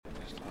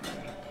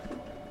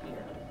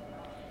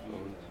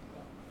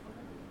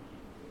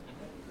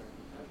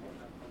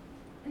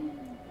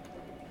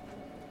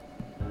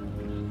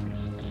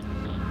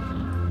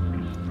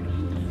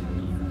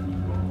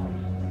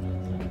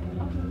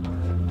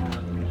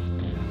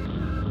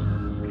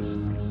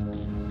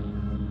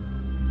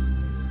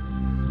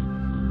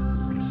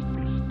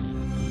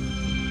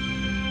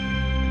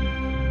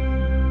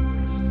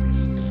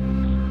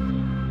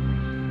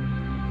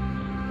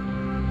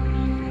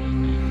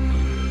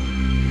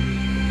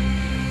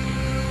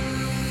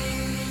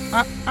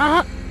It's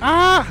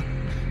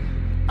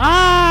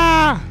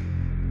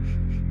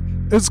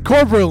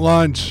Corporate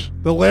Lunch,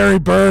 the Larry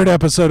Bird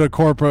episode of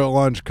Corporate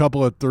Lunch,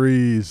 couple of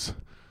threes.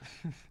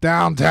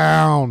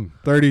 Downtown,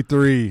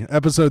 33,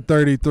 episode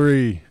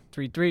 33.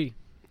 3-3.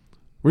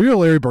 Were you a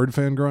Larry Bird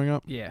fan growing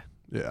up? Yeah.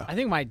 Yeah. I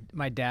think my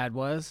dad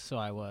was, so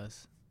I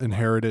was.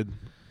 Inherited,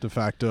 de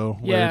facto,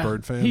 Larry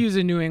Bird fan? He was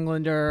a New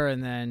Englander,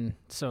 and then,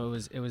 so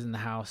it was in the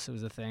house. It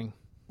was a thing.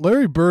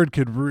 Larry Bird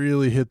could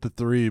really hit the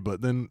three,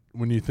 but then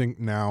when you think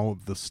now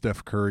of the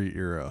Steph Curry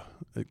era,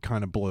 it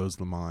kind of blows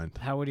the mind.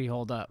 How would he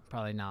hold up?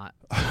 Probably not.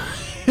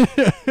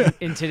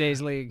 In today's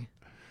league.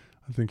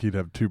 I think he'd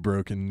have two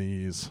broken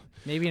knees.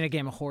 Maybe in a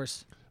game of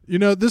horse. You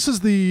know, this is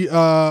the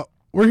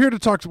we're here to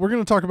talk. We're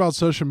going to talk about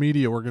social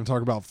media. We're going to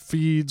talk about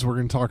feeds. We're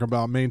going to talk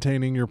about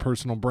maintaining your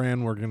personal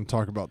brand. We're going to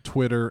talk about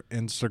Twitter,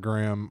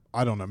 Instagram.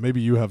 I don't know.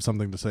 Maybe you have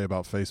something to say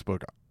about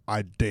Facebook.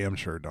 I damn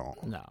sure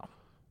don't. No.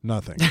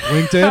 Nothing.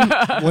 LinkedIn.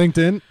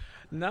 LinkedIn.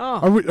 No.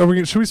 Are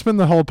we? Should we spend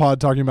the whole pod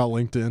talking about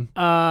LinkedIn?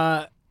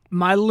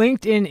 My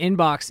LinkedIn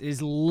inbox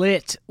is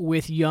lit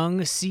with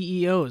young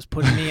CEOs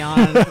putting me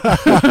on,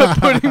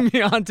 putting me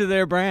onto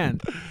their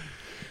brand.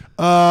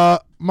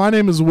 My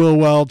name is Will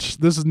Welch.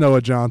 This is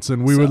Noah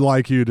Johnson. We would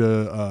like you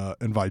to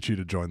invite you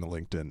to join the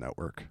LinkedIn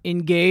network.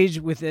 Engage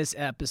with this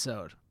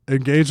episode.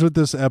 Engage with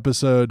this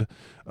episode.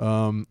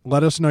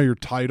 Let us know your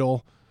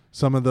title,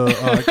 some of the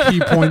key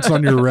points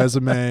on your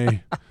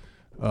resume.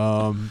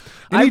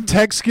 Any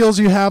tech skills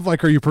you have,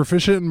 like are you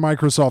proficient in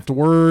Microsoft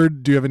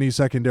Word? Do you have any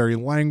secondary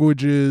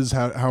languages?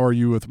 How are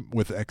you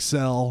with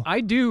Excel?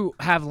 I do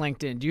have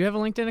LinkedIn. Do you have a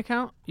LinkedIn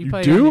account? You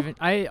probably do? don't even,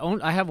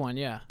 I have one,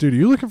 yeah. Dude, are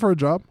you looking for a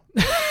job?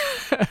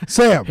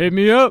 Sam. Hit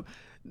me up.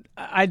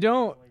 I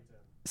don't.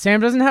 Sam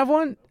doesn't have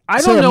one? I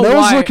don't Sam, know Noah's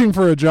why. looking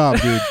for a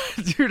job, dude.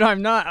 Dude,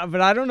 I'm not, but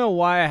I don't know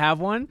why I have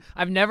one.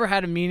 I've never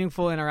had a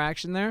meaningful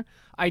interaction there.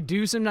 I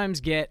do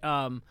sometimes get,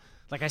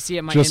 like I see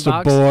at my Just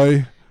inbox. a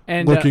boy.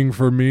 And, looking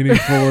for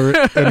meaningful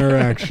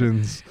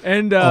interactions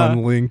and on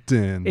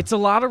LinkedIn. It's a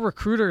lot of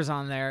recruiters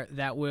on there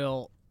that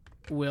will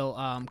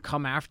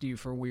come after you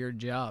for weird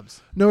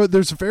jobs. No,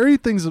 there's very,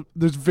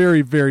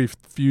 very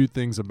few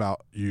things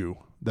about you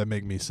that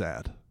make me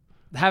sad.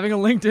 Having a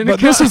LinkedIn but account.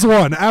 This is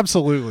one,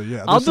 absolutely.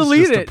 Yeah, I'll this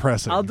delete is just it.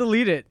 Depressing. I'll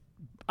delete it.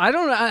 I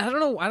don't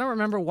know. I don't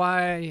remember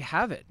why I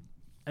have it.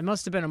 It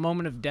must have been a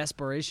moment of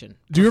desperation.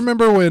 Do you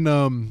remember when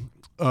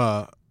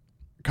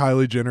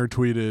Kylie Jenner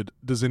tweeted,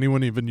 "Does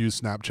anyone even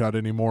use Snapchat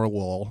anymore?"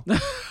 Lol.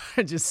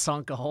 It just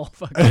sunk a whole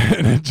fucking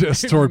and it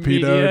just torpedoed.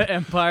 media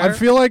empire. I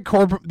feel like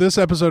this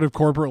episode of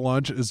Corporate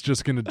Lunch is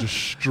just going to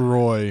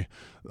destroy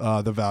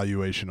the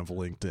valuation of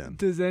LinkedIn.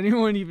 Does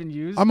anyone even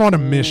use I'm on a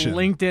mission.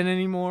 LinkedIn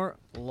anymore?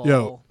 Lol.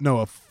 Yo,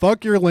 Noah,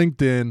 fuck your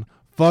LinkedIn.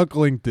 Fuck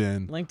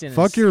LinkedIn. LinkedIn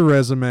fuck your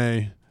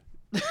resume.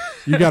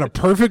 You got a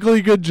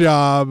perfectly good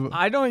job.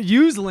 I don't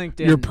use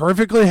LinkedIn. You're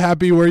perfectly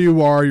happy where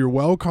you are. You're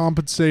well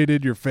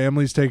compensated. Your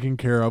family's taken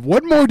care of.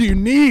 What more do you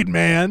need,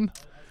 man?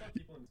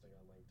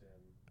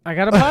 I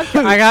got a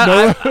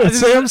podcast.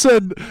 Sam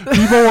said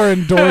people were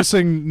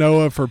endorsing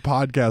Noah for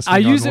podcasting. I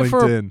use on it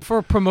LinkedIn.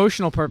 for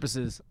promotional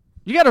purposes.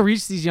 You got to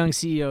reach these young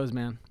CEOs,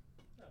 man.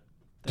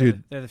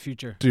 They're the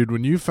future. Dude,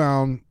 when you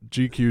found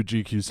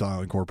GQ Style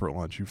and Corporate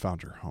Lunch, you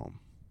found your home.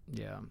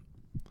 Yeah.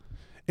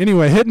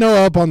 Anyway, hit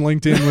Noah up on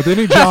LinkedIn with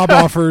any job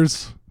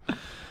offers,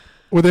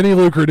 with any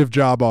lucrative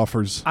job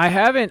offers. I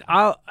haven't.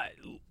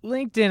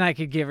 LinkedIn, I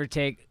could give or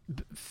take.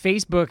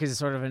 Facebook is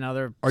sort of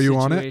another Are you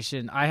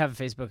situation. on it? I have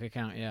a Facebook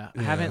account, yeah.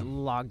 I haven't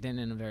logged in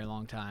a very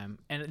long time.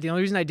 And the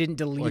only reason I didn't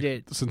delete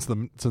it... Since the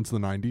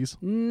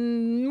 90s?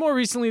 More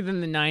recently than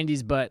the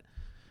 90s, but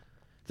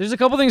there's a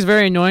couple things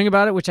very annoying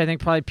about it, which I think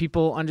probably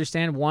people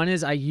understand. One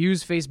is I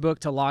use Facebook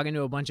to log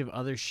into a bunch of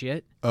other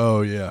shit.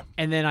 Oh, yeah.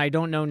 And then I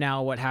don't know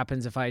now what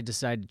happens if I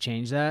decide to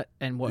change that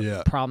and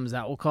what problems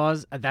that will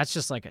cause. That's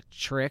just like a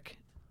trick.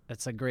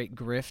 That's a great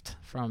grift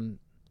from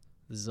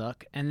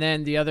Zuck. And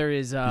then the other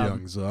is...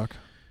 Young Zuck.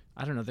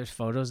 I don't know. There's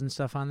photos and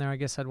stuff on there I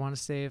guess I'd want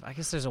to save. I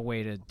guess there's a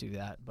way to do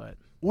that, but...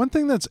 One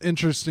thing that's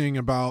interesting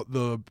about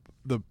the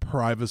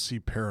privacy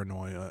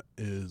paranoia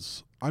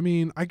is, I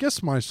mean, I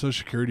guess my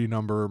social security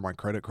number, my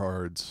credit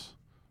cards,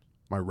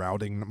 my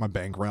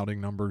bank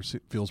routing number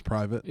feels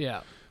private.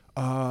 Yeah.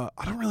 I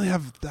don't really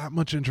have that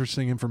much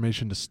interesting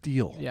information to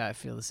steal. Yeah, I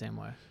feel the same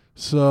way.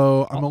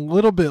 So I'm a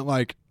little bit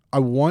like,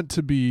 my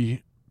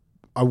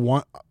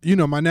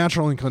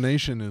natural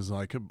inclination is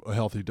like a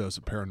healthy dose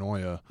of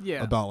paranoia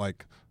about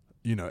like,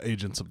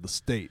 agents of the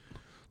state.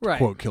 Right.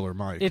 Quote Killer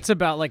Mike. It's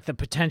about like the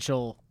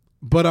potential.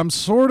 But I'm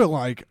sort of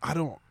like, I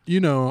don't,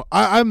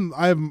 I'm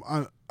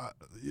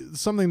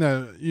something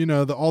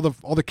that,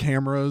 all the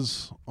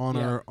cameras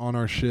on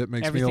our shit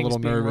makes me a little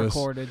nervous.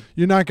 Recorded.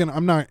 You're not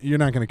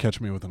gonna catch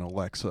me with an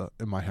Alexa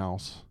in my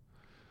house.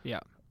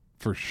 Yeah.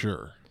 For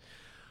sure.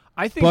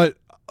 I think. But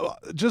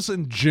just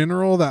in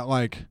general, that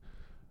like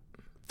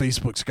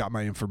Facebook's got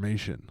my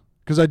information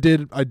because I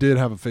did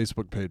have a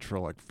Facebook page for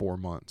like 4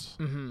 months.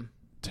 Mm-hmm.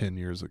 10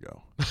 years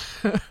ago.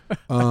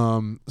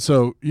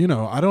 So,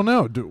 I don't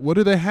know. What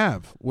do they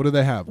have? What do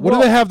they have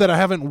that I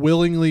haven't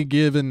willingly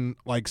given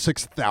like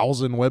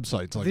 6,000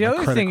 websites, like the my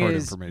other credit thing card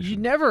is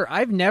information?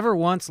 I've never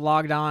once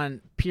logged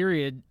on,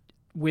 period,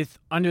 with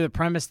under the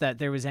premise that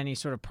there was any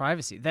sort of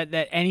privacy,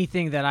 that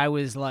anything that I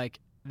was like,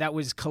 that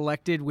was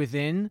collected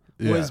within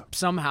was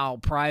somehow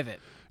private.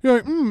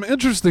 You're like,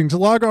 interesting. To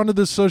log onto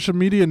this social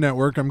media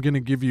network, I'm going to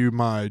give you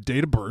my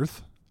date of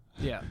birth.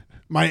 Yeah.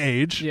 My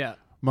age. Yeah.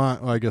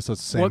 I guess that's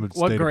the same as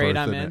what date grade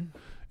of birth, I'm in.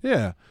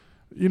 Yeah.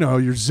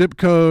 Your zip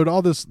code,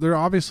 all this. They're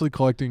obviously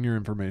collecting your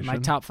information. My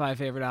top 5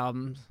 favorite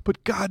albums.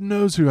 But God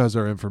knows who has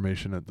our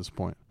information at this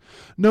point.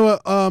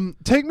 Noah,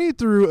 take me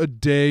through a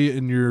day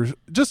in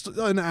just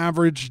an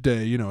average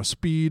day,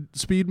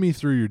 speed me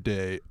through your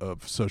day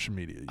of social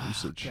media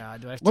usage. Oh,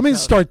 God, Let me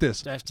start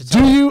this.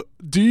 Do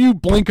you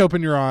blink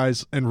open your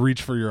eyes and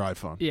reach for your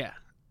iPhone? Yeah.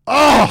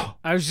 Oh!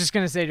 I was just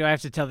going to say, do I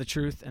have to tell the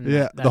truth? And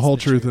yeah, the whole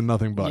truth and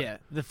nothing but. Yeah.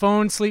 The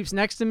phone sleeps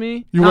next to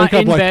me. You not wake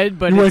up in like, bed,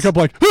 but you wake up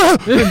like,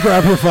 and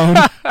grab her phone.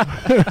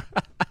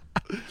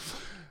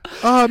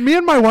 Me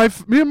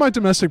and my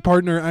domestic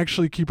partner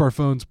actually keep our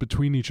phones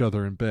between each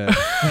other in bed.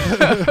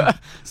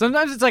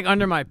 Sometimes it's like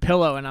under my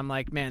pillow, and I'm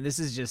like, man, this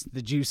is just,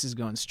 the juice is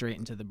going straight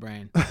into the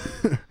brain.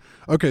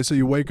 Okay, so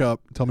you wake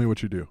up. Tell me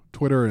what you do.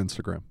 Twitter or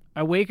Instagram?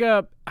 I wake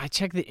up, I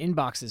check the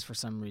inboxes for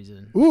some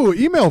reason. Ooh,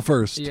 email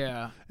first.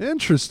 Yeah.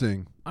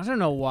 Interesting. I don't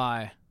know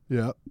why.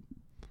 Yeah.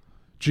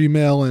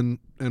 Gmail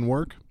and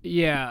work?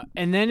 Yeah.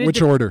 And then which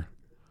order?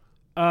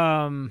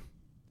 I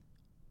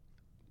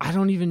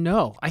don't even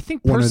know. I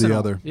think personal. One or the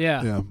other.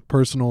 Yeah. Yeah.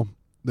 Personal,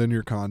 then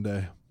your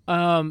Conde.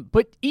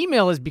 But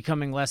email is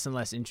becoming less and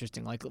less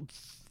interesting. Like,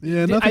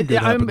 yeah, nothing good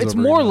happens it's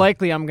over more email.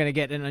 likely I'm going to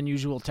get an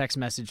unusual text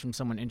message from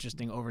someone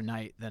interesting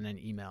overnight than an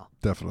email.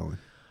 Definitely.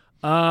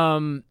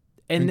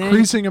 And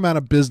increasing amount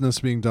of business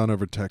being done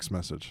over text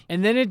message.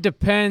 And then it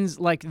depends.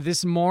 Like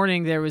this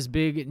morning, there was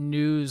big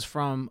news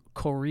from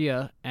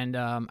Korea and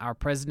our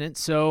president.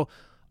 So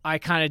I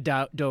kind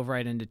of dove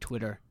right into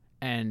Twitter,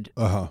 and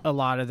a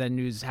lot of the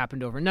news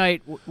happened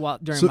overnight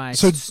during my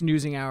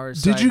snoozing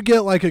hours. Did you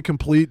get like a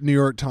complete New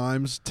York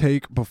Times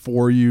take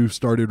before you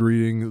started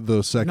reading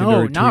the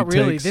secondary? No, not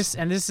really. Takes?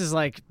 This is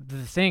like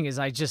the thing is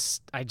I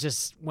just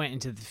went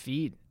into the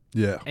feed.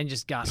 Yeah. And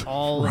just got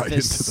all right of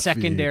the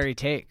secondary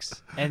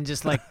takes and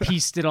just like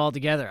pieced it all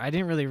together. I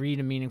didn't really read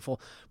a meaningful,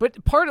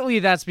 but partly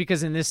that's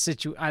because in this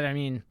situation, I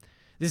mean,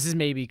 this is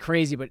maybe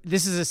crazy, but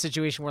this is a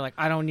situation where like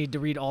I don't need to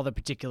read all the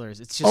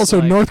particulars. It's just also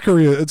like, North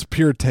Korea. It's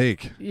pure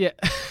take. Yeah.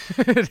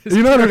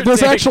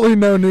 There's actually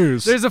no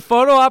news. There's a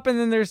photo op and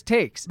then there's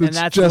takes, and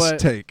that's just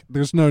take.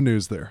 There's no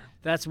news there.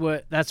 That's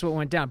what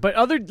went down. But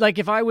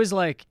if I was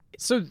like,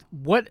 so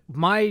what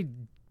my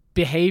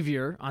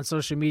behavior on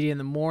social media in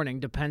the morning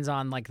depends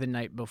on like the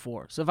night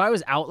before. So if I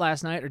was out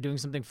last night or doing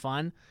something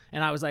fun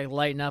and I was like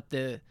lighting up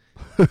the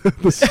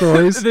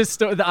stories,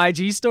 the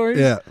IG stories,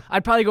 yeah,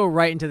 I'd probably go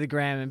right into the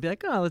gram and be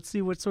like, oh, let's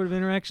see what sort of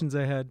interactions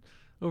I had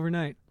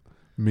overnight.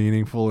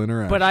 Meaningful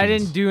interactions. But I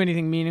didn't do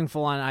anything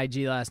meaningful on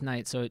IG last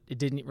night, so it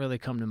didn't really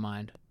come to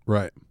mind.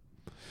 Right.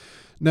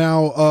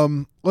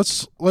 Now,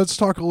 let's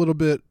talk a little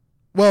bit.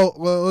 Well,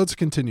 let's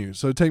continue.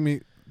 So take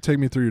me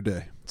through your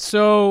day.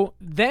 So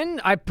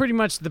then I pretty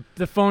much,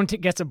 the phone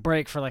gets a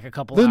break for like a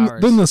couple hours.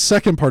 Then the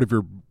second part of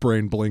your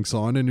brain blinks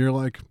on and you're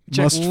like,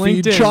 check must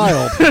LinkedIn. feed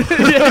child.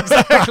 Yeah,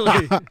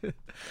 exactly.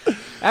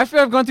 After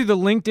I've gone through the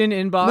LinkedIn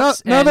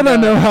inbox. Now that I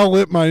know how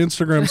lit my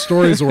Instagram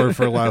stories were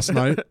for last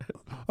night,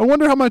 I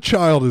wonder how my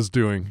child is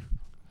doing.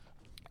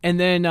 And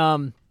then,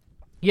 the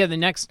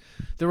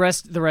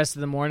rest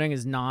of the morning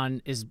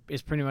is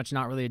pretty much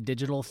not really a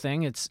digital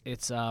thing.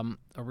 It's a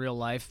real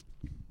life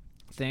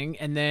thing.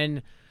 And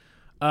then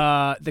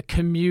during the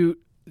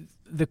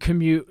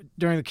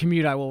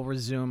commute, I will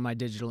resume my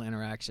digital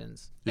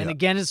interactions. Yeah. And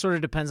again, it sort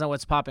of depends on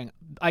what's popping.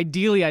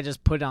 Ideally, I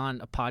just put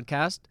on a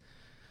podcast.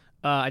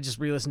 I just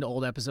re-listened to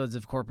old episodes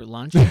of Corporate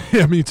Lunch.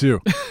 Yeah, me too.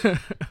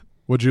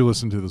 What'd you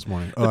listen to this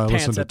morning? I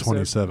listened to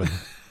 27.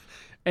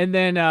 And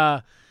then,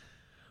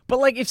 but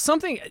like if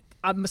something,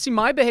 see,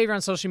 my behavior on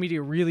social media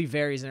really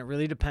varies, and it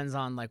really depends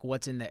on like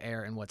what's in the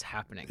air and what's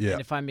happening. Yeah. And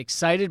if I'm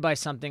excited by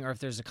something, or if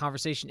there's a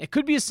conversation, it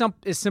could be as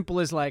simple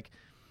as like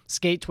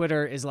Skate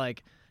Twitter is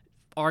like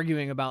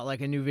arguing about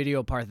like a new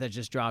video part that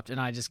just dropped, and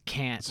I just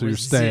can't. So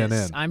resist. You're staying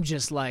in. I'm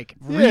just like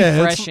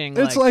refreshing.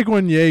 It's like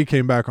when Ye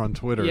came back on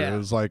Twitter. Yeah. It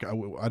was like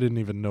I didn't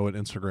even know what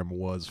Instagram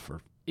was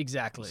for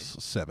exactly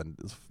 7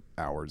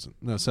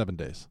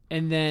 days.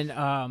 And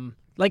then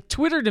like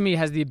Twitter to me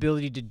has the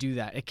ability to do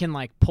that. It can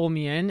like pull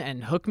me in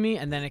and hook me,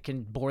 and then it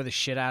can bore the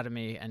shit out of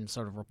me and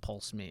sort of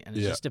repulse me. And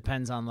it just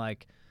depends on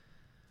like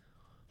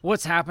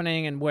what's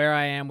happening and where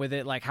I am with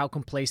it, like how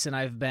complacent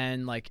I've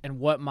been, like, and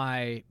what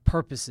my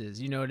purpose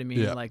is. You know what I mean?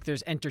 Yeah. Like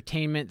there's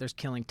entertainment, there's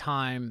killing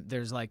time,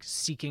 there's like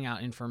seeking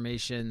out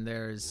information,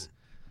 there's,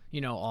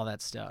 all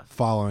that stuff.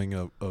 Following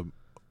a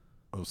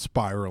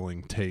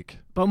spiraling take.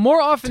 But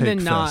more often than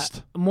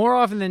fest.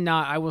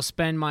 not, I will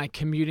spend my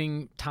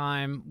commuting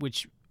time,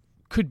 which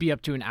could be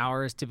up to an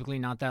hour, is typically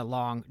not that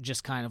long,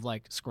 just kind of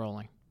like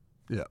scrolling.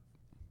 Yeah.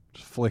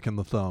 Just flicking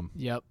the thumb.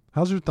 Yep.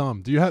 How's your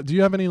thumb? Do you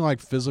have any like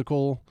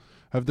physical?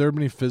 Have there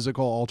been any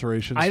physical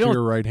alterations to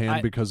your right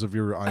hand because of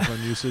your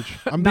iPhone usage?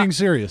 I'm being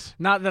serious.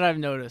 Not that I've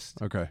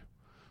noticed. Okay.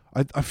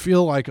 I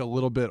feel like a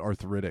little bit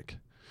arthritic.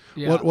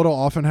 Yeah. What'll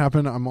often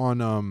happen? I'm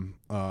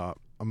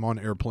on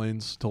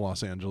airplanes to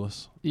Los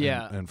Angeles.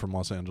 Yeah. And from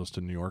Los Angeles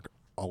to New York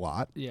a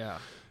lot. Yeah.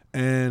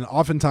 And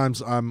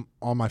oftentimes I'm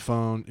on my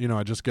phone.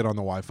 I just get on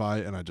the Wi-Fi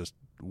and I just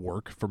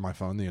work from my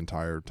phone the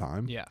entire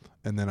time. Yeah.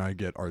 And then I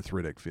get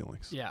arthritic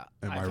feelings. Yeah.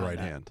 In my right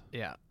hand.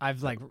 Yeah.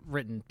 I've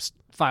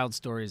filed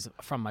stories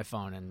from my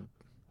phone, and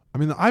I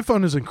mean, the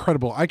iPhone is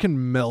incredible. I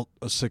can melt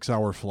a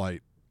 6-hour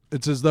flight.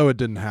 It's as though it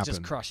didn't happen.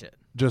 Just crush it.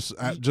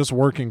 Just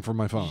working from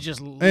my phone.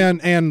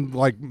 And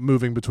like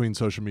moving between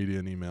social media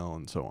and email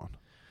and so on.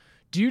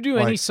 Do you do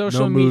like, any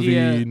social no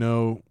media? Movie,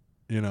 no,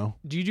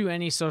 Do you do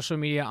any social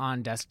media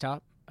on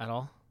desktop at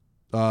all?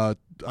 I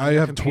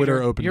have computer?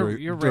 Twitter open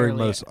during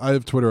most. I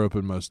have Twitter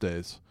open most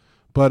days,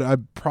 but I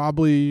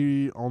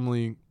probably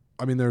only.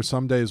 I mean, there are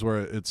some days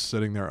where it's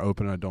sitting there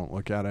open and I don't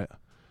look at it.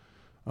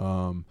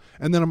 And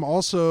then I'm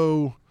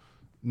also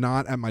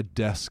not at my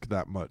desk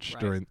that much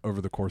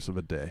over the course of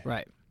a day.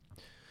 Right.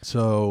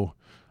 So,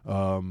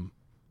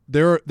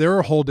 there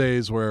are whole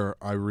days where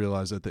I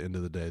realize at the end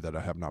of the day that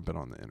I have not been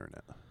on the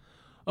internet.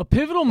 A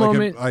pivotal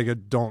moment. I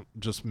don't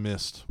just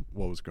missed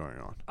what was going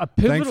on.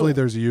 Thankfully, Thankfully,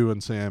 there's you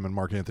and Sam and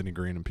Mark Anthony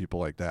Green and people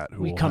like that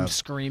who we will come have,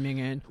 screaming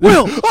in.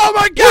 Will! Oh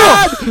my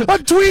God!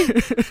 I'm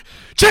tweeting.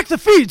 Check the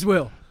feeds,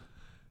 Will.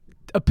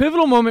 A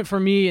pivotal moment for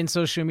me in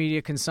social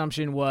media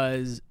consumption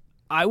was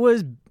I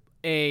was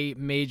a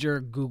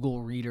major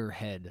Google Reader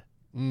head.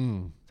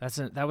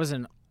 That was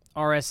an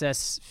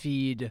RSS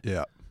feed.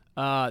 Yeah.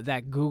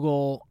 That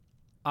Google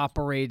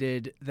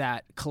operated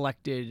that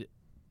collected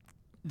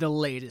the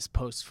latest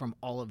posts from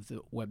all of the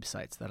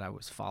websites that I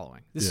was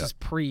following. This is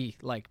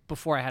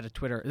before I had a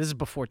Twitter. This is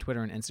before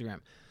Twitter and Instagram.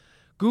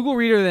 Google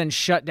Reader then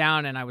shut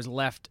down, and I was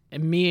left,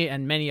 and me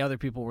and many other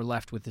people were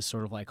left with this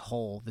sort of like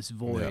hole, this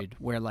void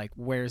where like,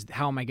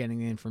 how am I getting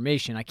the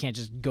information? I can't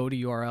just go to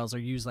URLs or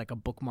use like a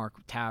bookmark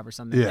tab or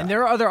something. Yeah. And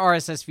there are other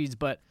RSS feeds,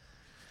 but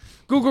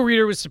Google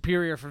Reader was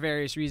superior for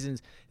various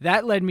reasons.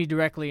 That led me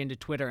directly into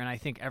Twitter, and I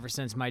think ever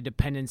since my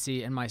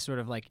dependency and my sort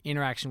of like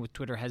interaction with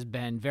Twitter has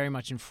been very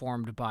much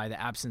informed by the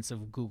absence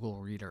of Google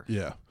Reader.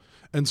 Yeah.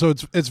 And so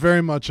it's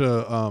very much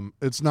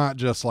it's not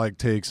just like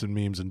takes and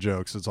memes and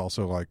jokes. It's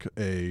also like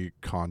a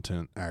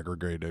content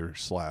aggregator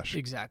slash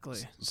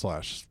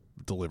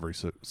delivery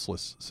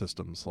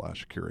system /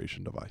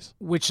 curation device.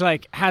 Which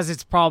like has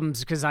its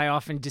problems because I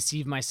often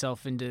deceive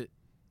myself into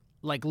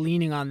like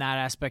leaning on that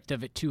aspect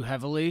of it too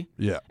heavily.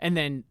 Yeah. And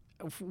then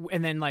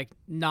like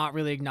not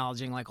really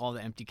acknowledging like all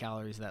the empty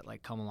calories that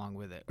like come along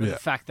with it. Or the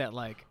fact that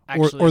like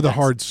actually or the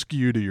hard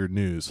skew to your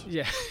news.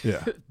 Yeah.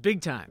 Yeah.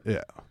 Big time.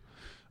 Yeah.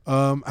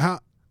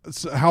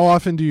 How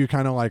often do you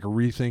kind of like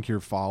rethink your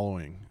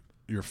following,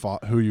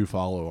 who you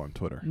follow on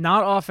Twitter?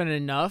 Not often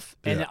enough,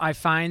 and Yeah. I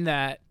find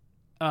that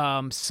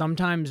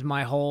sometimes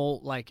my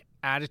whole like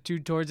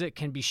attitude towards it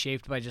can be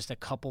shaped by just a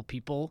couple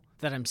people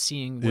that I'm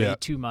seeing way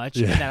too much,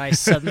 and that I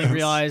suddenly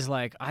realize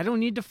like I don't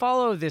need to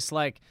follow this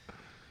like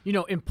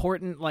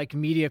important like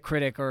media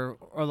critic or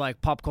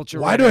like pop culture.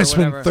 Why do I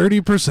spend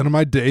 30% of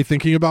my day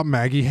thinking about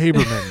Maggie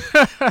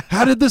Haberman?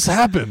 How did this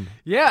happen?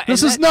 Yeah,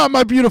 this is not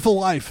my beautiful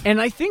life. And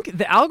I think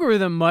the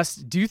algorithm Maggie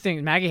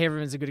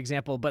Haberman's a good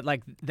example, but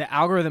like the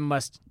algorithm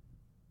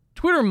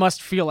Twitter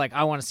must feel like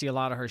I want to see a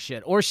lot of her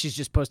shit, or she's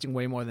just posting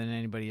way more than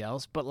anybody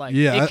else. But like,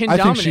 it can I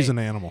dominate. think she's an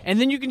animal. And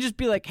then you can just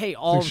be like, hey,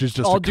 all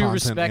due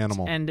respect,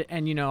 animal. and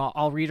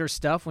I'll read her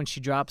stuff when she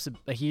drops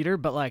a heater.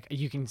 But like,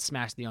 you can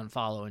smash the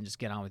unfollow and just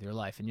get on with your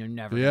life, and you're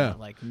never gonna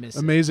like miss.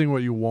 Amazing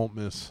what you won't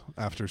miss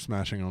after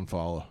smashing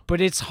unfollow. But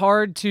it's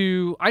hard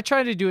to. I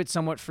try to do it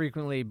somewhat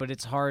frequently, but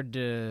it's hard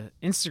to.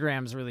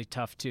 Instagram's really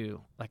tough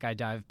too. Like I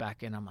dive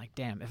back in, I'm like,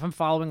 damn, if I'm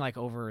following like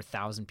over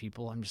 1,000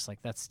 people, I'm just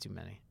like, that's too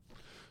many.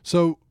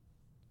 So.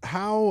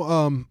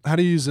 How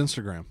do you use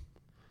Instagram?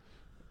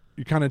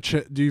 You kind of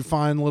do you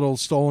find little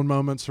stolen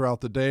moments throughout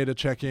the day to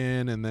check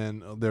in, and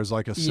then there's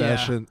like a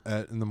session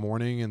in the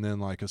morning, and then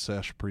like a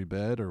sesh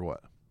pre-bed, or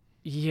what?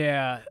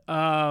 Yeah,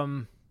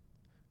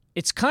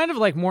 it's kind of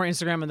like more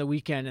Instagram on the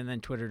weekend, and then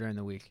Twitter during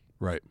the week.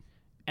 Right.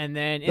 And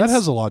then that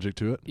has a logic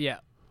to it. Yeah,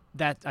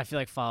 that I feel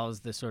like follows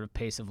the sort of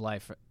pace of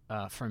life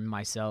for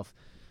myself.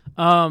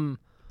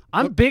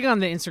 I'm big on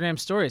the Instagram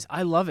stories.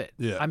 I love it.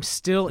 Yeah. I'm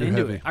still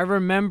into it. I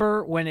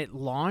remember when it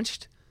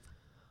launched,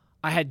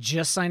 I had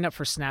just signed up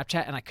for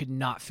Snapchat and I could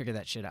not figure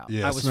that shit out.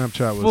 Yeah, I was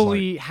Snapchat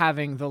fully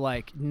having the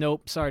like,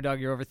 nope, sorry, dog,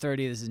 you're over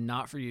 30. This is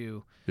not for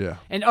you. Yeah.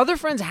 And other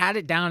friends had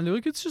it down and they're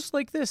like, it's just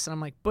like this. And I'm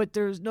like, but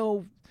there's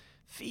no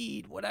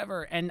feed,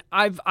 whatever. And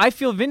I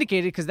feel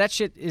vindicated because that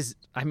shit is,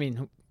 I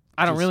mean,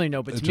 I don't really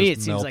know, but to me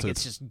it seems like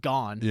it's just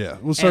gone. Yeah.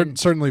 Well,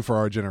 certainly for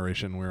our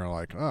generation, we were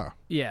like,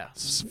 yeah,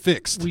 it's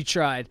fixed. We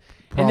tried.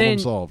 Problem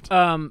solved.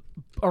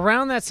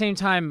 Around that same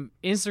time,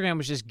 Instagram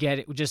was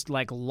just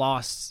like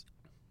lost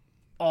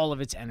all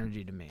of its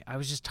energy to me. I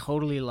was just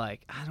totally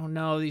like, I don't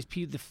know, these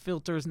people, the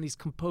filters and these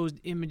composed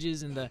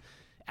images and the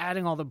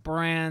adding all the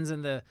brands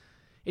and it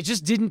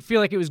just didn't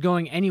feel like it was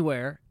going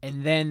anywhere.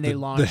 And then they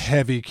launched the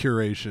heavy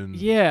curation.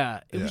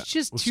 Yeah, it was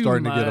just too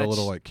starting much. to get a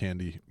little like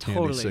candy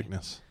Totally.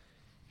 sickness.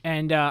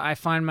 And I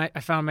found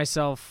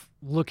myself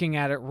looking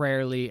at it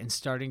rarely and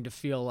starting to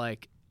feel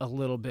like a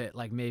little bit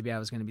like maybe I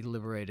was going to be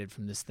liberated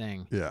from this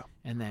thing. Yeah.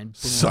 And then boom,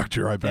 Sucked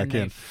you right back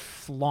in.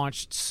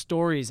 Launched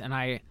stories, and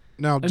I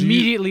now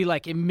immediately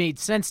like it made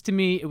sense to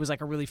me. It was like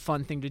a really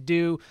fun thing to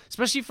do,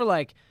 especially for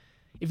like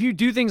if you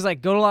do things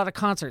like go to a lot of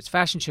concerts,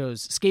 fashion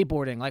shows,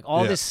 skateboarding, like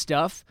all this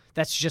stuff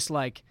that's just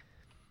like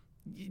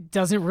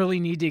doesn't really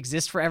need to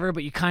exist forever,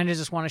 but you kind of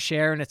just want to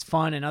share and it's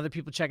fun and other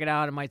people check it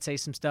out and might say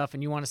some stuff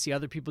and you want to see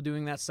other people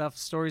doing that stuff.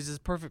 Stories is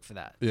perfect for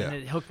that. Yeah. And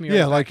it hooked me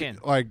right back in.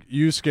 Like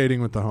you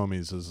skating with the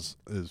homies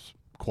is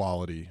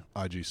quality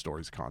IG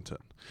stories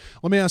content.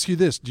 Let me ask you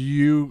this. Do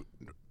you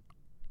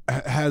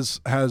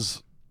has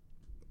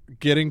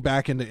getting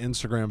back into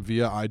Instagram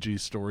via IG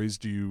stories,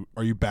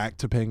 are you back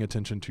to paying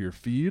attention to your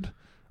feed?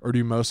 Or do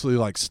you mostly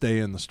like stay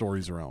in the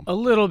stories realm? A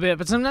little bit,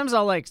 but sometimes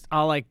I'll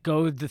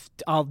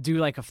do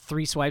like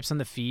 3 swipes on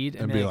the feed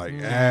and be like,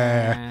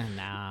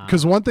 nah.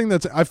 Because one thing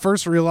I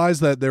first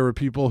realized that there were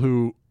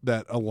people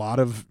that a lot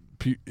of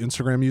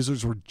Instagram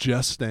users were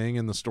just staying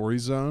in the story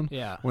zone.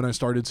 Yeah. When I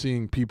started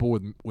seeing people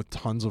with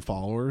tons of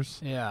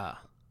followers. Yeah.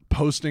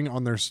 Posting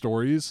on their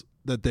stories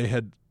that they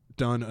had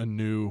done a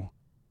new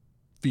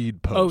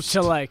feed post.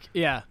 Oh, to like,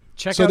 yeah.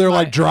 So they're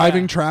like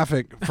driving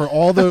traffic for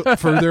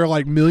for their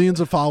like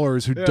millions of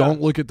followers who don't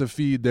look at the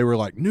feed. They were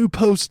like, new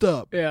post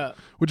up. Yeah.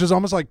 Which is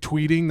almost like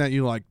tweeting that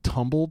you like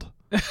tumbled.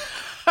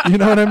 You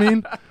know what I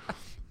mean?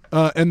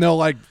 And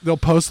they'll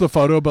post the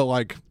photo but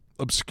like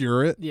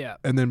obscure it. Yeah.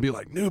 And then be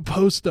like, new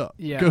post up.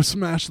 Yeah. Go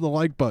smash the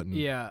like button.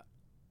 Yeah.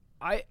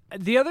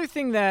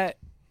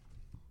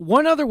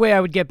 One other way I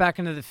would get back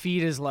into the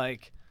feed is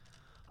like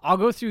I'll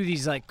go through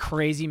these like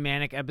crazy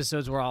manic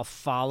episodes where I'll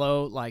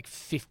follow like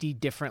 50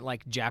 different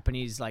like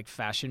Japanese like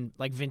fashion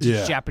like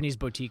vintage Japanese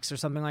boutiques or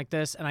something like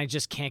this, and I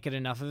just can't get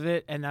enough of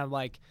it. And I'm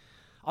like,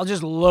 I'll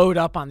just load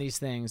up on these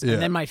things,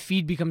 and then my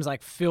feed becomes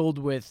like filled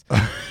with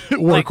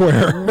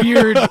workwear, like,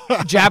 weird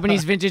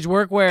Japanese vintage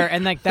workwear,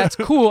 and like that's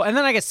cool. And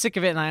then I get sick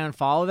of it and I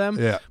unfollow them.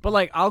 Yeah. But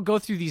like I'll go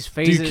through these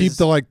phases. Do you keep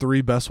the like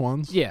 3 best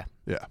ones? Yeah.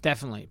 Yeah.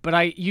 Definitely.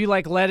 But you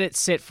like let it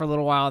sit for a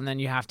little while and then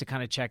you have to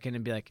kind of check in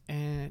and be like,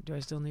 do I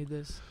still need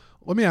this?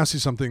 Let me ask you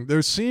something.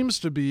 There seems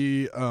to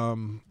be,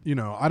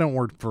 I don't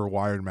work for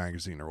Wired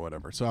magazine or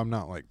whatever, so I'm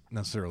not like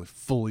necessarily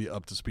fully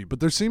up to speed,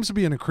 but there seems to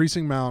be an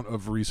increasing amount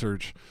of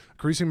research,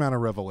 increasing amount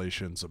of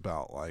revelations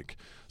about like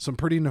some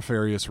pretty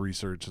nefarious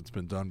research that's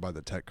been done by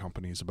the tech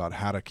companies about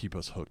how to keep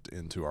us hooked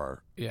into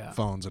our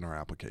phones and our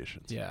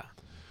applications. Yeah.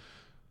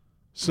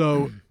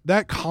 So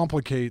that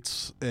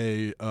complicates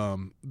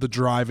my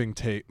driving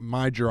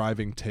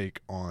take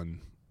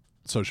on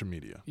social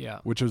media. Yeah.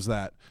 Which is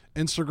that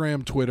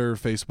Instagram, Twitter,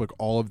 Facebook,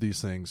 all of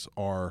these things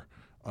are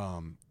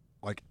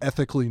like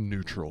ethically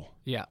neutral.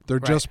 Yeah. They're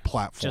just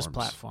platforms. Just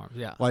platforms,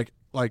 yeah.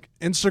 Like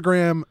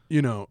Instagram,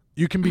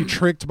 you can be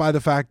tricked by the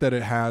fact that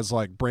it has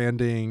like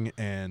branding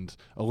and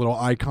a little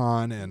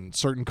icon and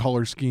certain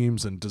color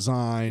schemes and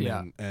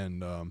design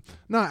and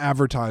not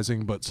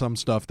advertising, but some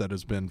stuff that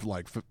has been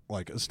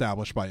like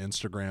established by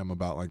Instagram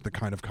about like the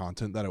kind of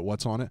content that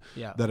what's on it.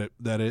 Yeah.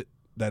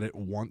 That it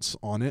wants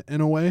on it in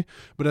a way.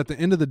 But at the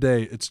end of the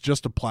day, it's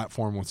just a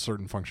platform with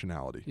certain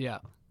functionality. Yeah.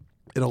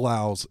 It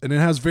allows, and it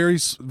has very,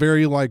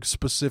 very like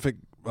specific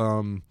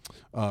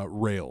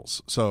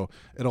rails. So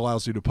it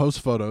allows you to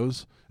post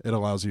photos. It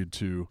allows you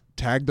to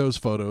tag those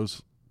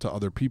photos to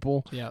other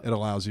people. Yeah. It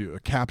allows you a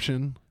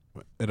caption.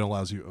 It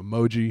allows you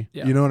emoji.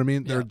 Yeah. You know what I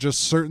mean? There Yeah. are just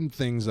certain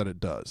things that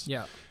it does.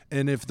 Yeah.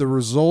 And if the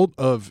result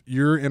of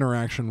your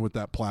interaction with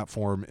that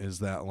platform is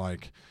that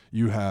like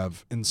you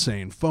have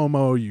insane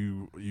FOMO,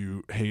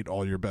 you hate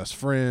all your best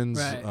friends,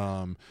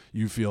 right.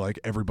 You feel like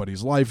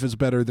everybody's life is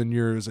better than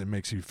yours, it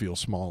makes you feel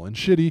small and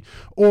shitty,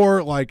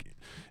 or like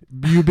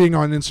you being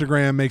on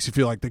Instagram makes you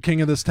feel like the king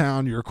of this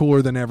town, you're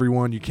cooler than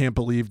everyone, you can't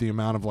believe the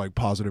amount of like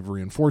positive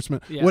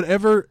reinforcement. Yeah.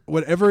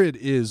 Whatever it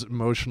is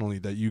emotionally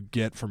that you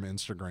get from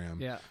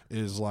Instagram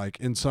is like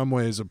in some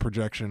ways a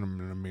projection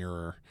in a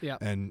mirror. Yeah.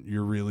 And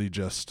you're really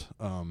just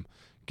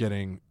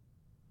getting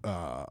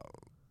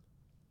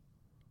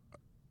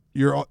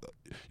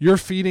you're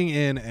feeding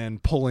in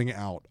and pulling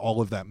out all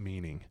of that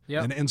meaning.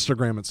 Yep. And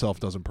Instagram itself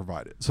doesn't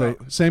provide it. So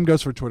right. Same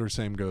goes for Twitter,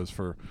 same goes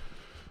for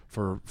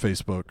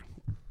Facebook.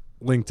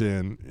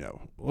 LinkedIn,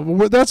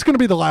 that's going to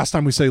be the last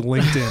time we say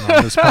LinkedIn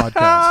on this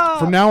podcast.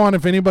 From now on,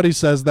 if anybody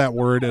says that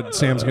word,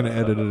 Sam's going to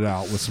edit it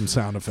out with some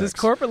sound effects. Does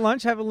Corporate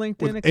Lunch have a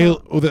LinkedIn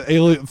account? With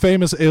the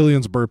famous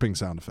aliens burping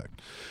sound effect.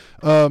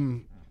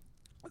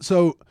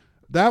 So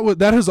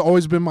that has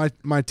always been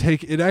my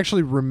take. It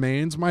actually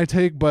remains my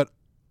take, but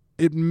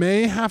it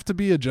may have to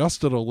be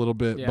adjusted a little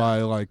bit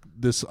by like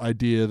this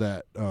idea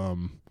that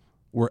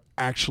we're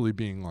actually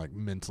being like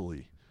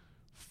mentally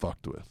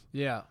fucked with.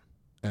 Yeah.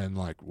 And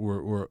like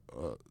we're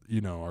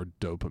our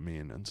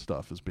dopamine and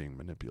stuff is being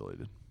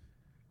manipulated.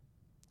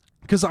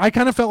 because I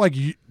kind of felt like,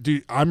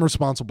 dude, I'm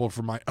responsible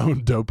for my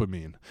own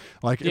dopamine.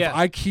 Like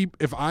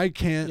if I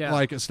can't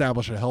like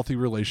establish a healthy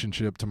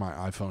relationship to my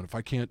iPhone, if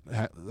I can't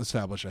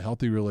establish a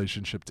healthy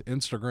relationship to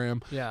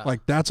Instagram,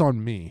 like that's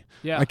on me.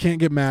 Yeah. I can't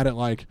get mad at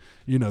like,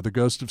 you know, the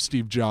ghost of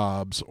Steve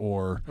Jobs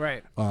or,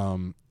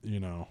 you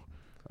know,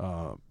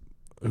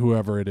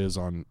 whoever it is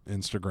on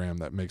Instagram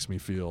that makes me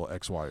feel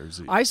X, Y, or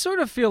Z. I sort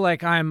of feel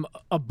like I'm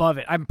above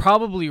it. I'm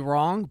probably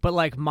wrong, but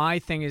like my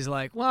thing is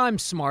like, well, I'm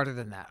smarter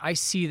than that. I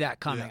see that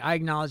coming. I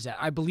acknowledge that.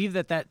 I believe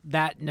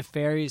that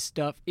nefarious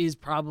stuff is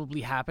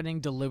probably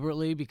happening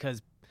deliberately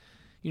because,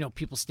 you know,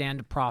 people stand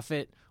to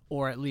profit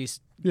or at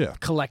least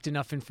collect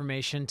enough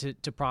information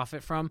to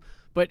profit from.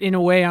 But in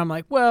a way, I'm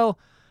like, well,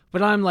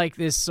 but I'm like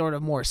this sort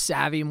of more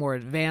savvy, more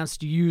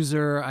advanced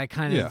user. I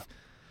kind of...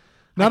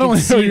 Not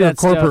only are you a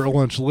corporate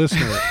lunch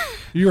listener,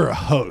 you're a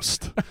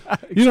host.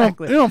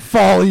 Exactly. You don't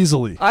fall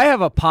easily. I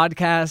have a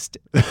podcast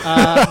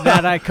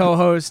that I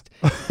co-host,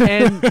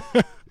 and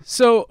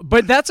so,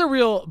 but that's a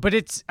real. But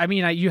it's, I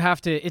mean, you have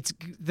to. It's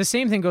the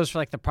same thing goes for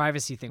like the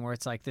privacy thing, where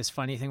it's like this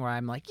funny thing where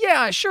I'm like,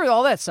 yeah, sure,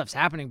 all that stuff's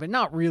happening, but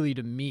not really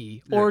to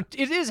me, or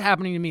it is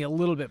happening to me a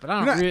little bit, but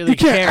I don't really. You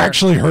can't care.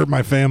 actually hurt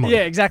my family.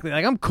 Yeah, exactly.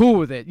 Like I'm cool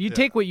with it. You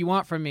take what you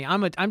want from me.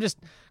 I'm just.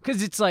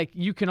 Because it's like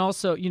you can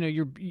also, you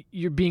know,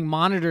 you're being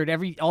monitored.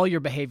 All your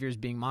behavior is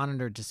being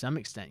monitored to some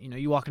extent. You know,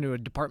 you walk into a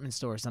department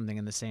store or something,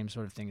 and the same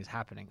sort of thing is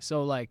happening.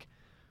 So, like,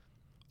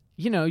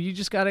 you know, you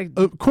just gotta.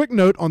 A quick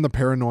note on the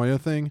paranoia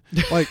thing.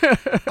 Like,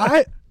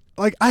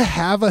 I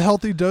have a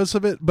healthy dose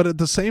of it, but at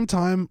the same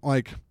time,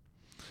 like,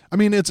 I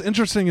mean, it's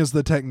interesting as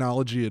the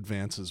technology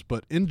advances,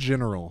 but in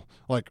general,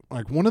 like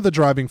one of the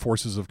driving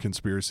forces of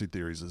conspiracy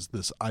theories is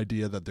this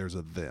idea that there's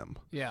a them.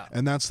 Yeah.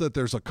 And that's that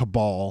there's a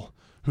cabal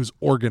who's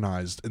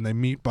organized and they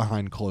meet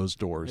behind closed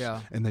doors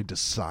and they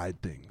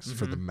decide things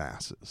for the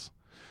masses.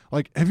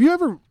 Like, have you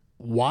ever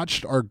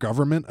watched our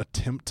government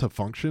attempt to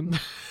function?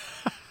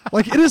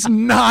 Like, it is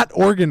not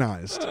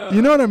organized.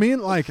 You know what I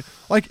mean? Like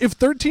if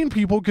 13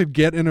 people could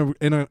get in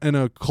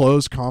a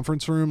closed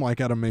conference room,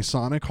 like at a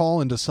Masonic hall,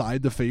 and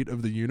decide the fate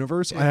of the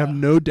universe, I have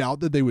no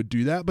doubt that they would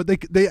do that. But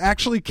they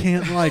actually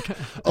can't like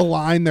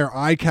align their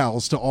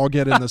iCals to all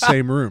get in the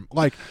same room.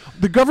 Like,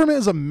 the government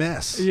is a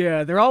mess.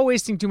 Yeah, they're all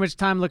wasting too much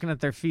time looking at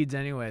their feeds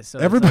anyway. So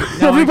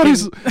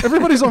everybody's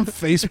on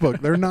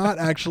Facebook. They're not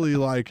actually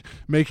like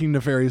making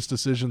nefarious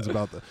decisions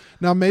about that.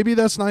 Now, maybe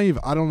that's naive.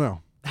 I don't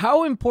know.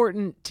 How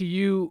important to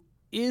you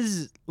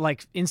is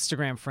like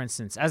Instagram, for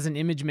instance, as an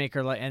image maker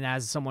and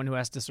as someone who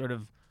has to sort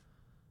of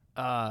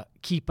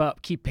keep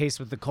pace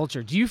with the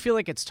culture? Do you feel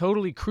like it's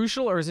totally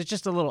crucial, or is it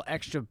just a little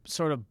extra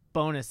sort of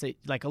bonus, that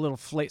like a little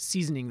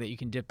seasoning that you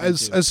can dip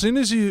into? As soon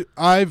as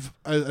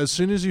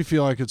you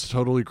feel like it's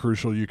totally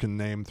crucial, you can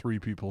name 3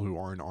 people who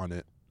aren't on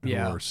it who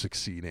are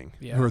succeeding,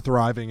 who are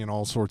thriving in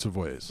all sorts of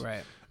ways.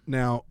 Right.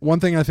 Now,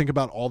 one thing I think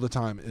about all the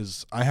time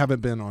is I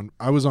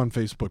was on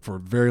Facebook for a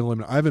very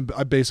limited.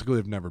 I basically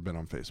have never been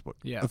on Facebook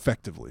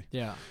effectively.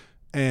 Yeah.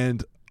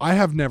 And I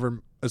have never,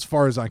 as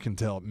far as I can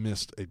tell,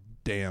 missed a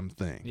damn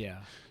thing. Yeah.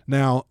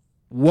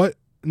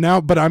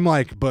 But I'm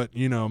like,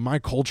 you know, my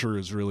culture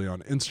is really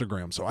on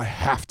Instagram, so I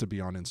have to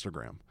be on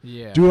Instagram.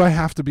 Yeah. Do I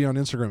have to be on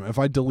Instagram? If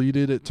I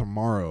deleted it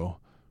tomorrow,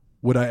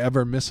 would I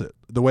ever miss it?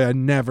 The way I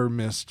never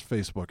missed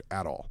Facebook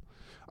at all.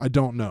 I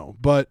don't know,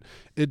 but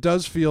it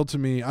does feel to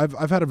me, I've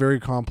had a very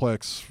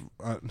complex,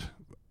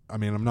 I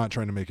mean, I'm not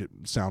trying to make it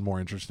sound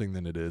more interesting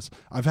than it is.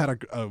 I've had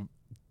a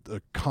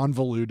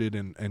convoluted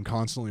and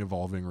constantly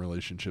evolving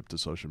relationship to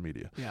social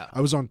media. Yeah.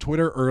 I was on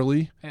Twitter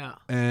early. Yeah.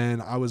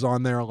 And I was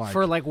on there like...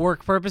 For like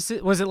work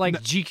purposes? Was it like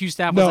GQ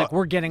staff was like,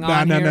 we're getting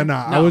on here? No.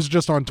 I was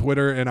just on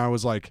Twitter, and I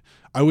was like,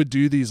 I would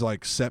do these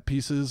like set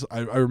pieces. I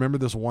remember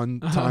this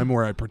one time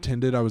where I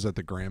pretended I was at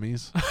the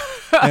Grammys.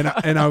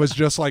 and I was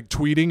just like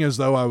tweeting as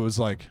though I was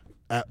like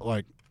at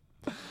like,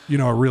 you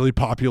know, a really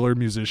popular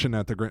musician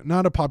at the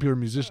not a popular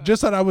musician,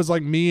 just that I was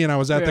like me, and I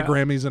was at the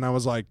Grammys, and I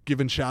was like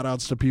giving shout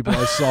outs to people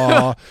I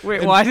saw.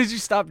 Wait, why did you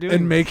stop doing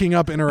and making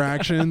up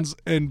interactions?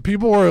 And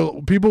people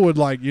would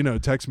like, you know,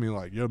 text me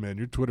like, yo man,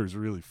 your Twitter's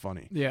really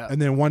funny. Yeah.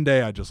 And then one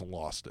day I just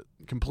lost it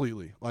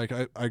completely. Like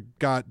I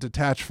got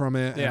detached from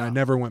it, and I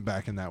never went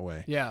back in that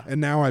way. Yeah. And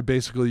now I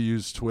basically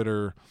use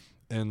Twitter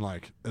and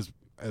like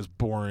as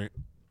boring.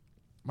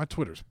 My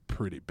Twitter's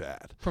pretty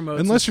bad.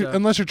 Unless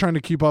you're trying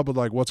to keep up with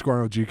like what's going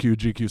on with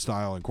GQ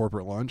Style, and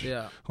Corporate Lunch.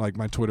 Yeah. Like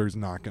my Twitter's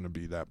not going to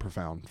be that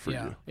profound for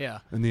you. Yeah.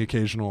 And the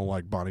occasional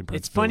like Bonnie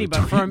Prince. It's funny,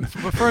 but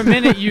for a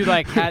minute you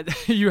like had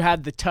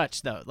the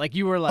touch though. Like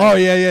you were like, oh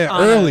yeah,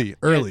 early.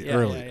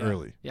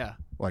 Yeah.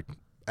 Like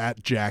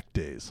at Jack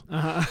days.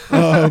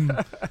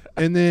 Uh-huh.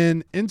 And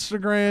then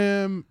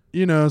Instagram,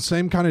 you know,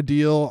 same kind of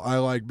deal. I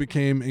like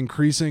became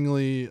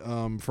increasingly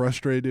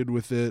frustrated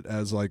with it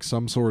as like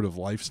some sort of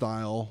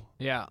lifestyle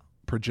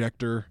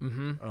projector.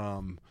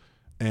 Mm-hmm.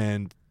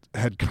 And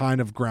had kind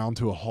of ground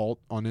to a halt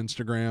on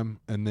Instagram.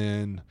 And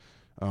then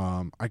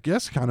I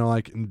guess kind of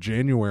like in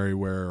January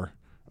where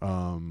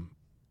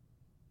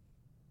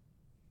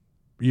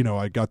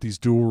I got these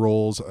dual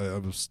roles. I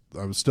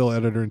was still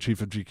editor in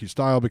chief of GQ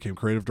Style, became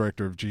creative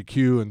director of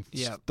GQ, and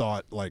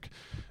thought like,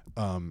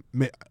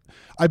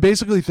 I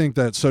basically think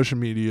that social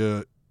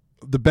media,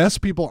 the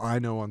best people I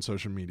know on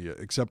social media,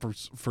 except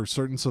for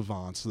certain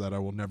savants that I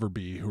will never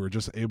be, who are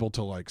just able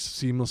to like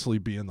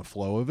seamlessly be in the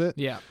flow of it.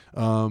 Yeah.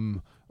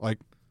 Like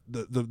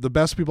the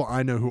best people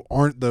I know who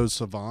aren't those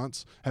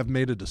savants have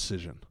made a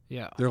decision.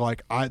 Yeah. They're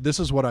like, this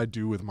is what I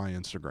do with my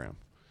Instagram.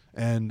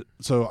 And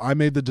so I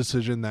made the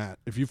decision that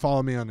if you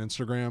follow me on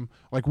Instagram,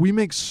 like we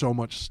make so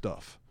much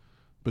stuff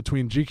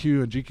between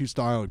GQ and GQ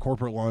Style and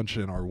Corporate Lunch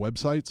and our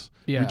websites.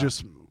 Yeah. We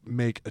just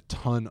make a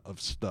ton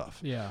of stuff.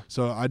 Yeah.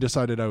 So I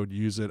decided I would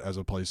use it as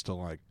a place to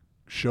like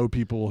show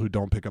people who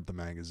don't pick up the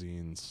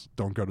magazines,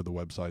 don't go to the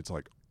websites,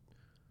 like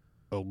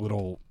a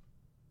little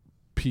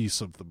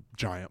piece of the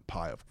giant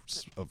pie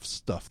of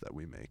stuff that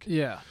we make.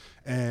 Yeah.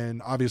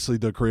 And obviously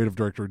the creative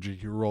director of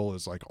GQ role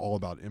is like all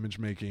about image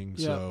making.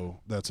 So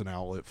that's an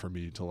outlet for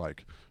me to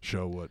like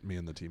show what me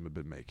and the team have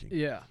been making.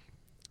 Yeah.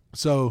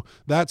 So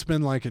that's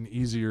been like an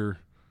easier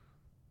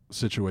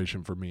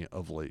situation for me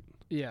of late.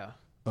 Yeah.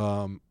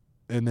 And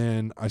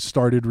then I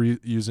started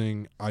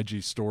using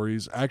IG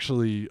stories,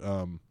 actually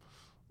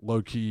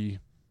low key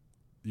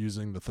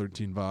using the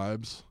 13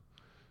 Vibes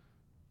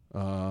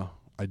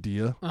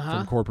idea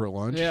from Corporate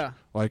Lunch. Yeah.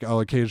 Like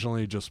I'll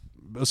occasionally just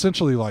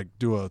essentially like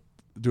do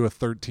a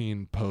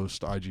 13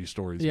 post IG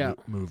stories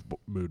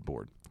mood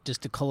board.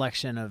 Just a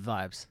collection of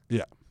vibes.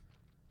 Yeah.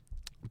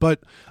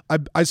 But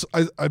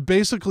I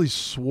basically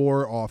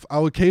swore off.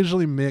 I'll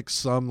occasionally mix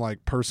some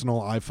like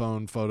personal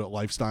iPhone photo,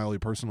 lifestyle-y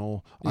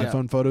personal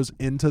iPhone photos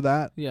into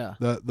that. Yeah.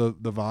 The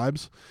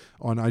vibes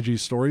on IG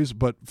stories.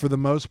 But for the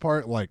most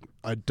part, like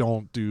I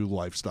don't do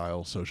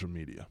lifestyle social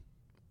media.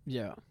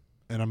 Yeah.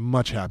 And I'm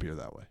much happier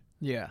that way.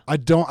 Yeah. I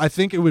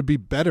think it would be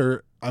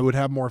better. I would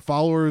have more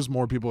followers.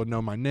 More people would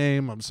know my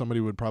name. Somebody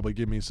would probably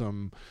give me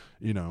some,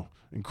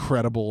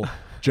 incredible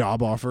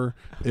job offer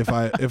if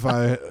I,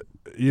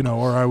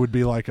 or I would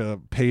be like a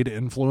paid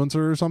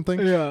influencer or something.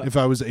 Yeah. If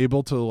I was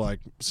able to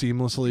like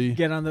seamlessly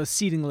get on those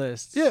seating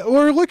lists. Yeah.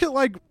 Or look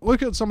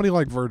at somebody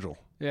like Virgil.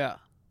 Yeah.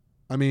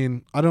 I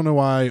mean, I don't know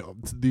why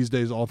these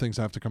days all things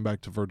have to come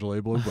back to Virgil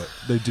Abloh, but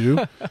they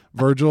do.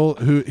 Virgil,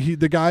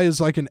 the guy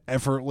is like an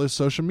effortless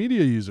social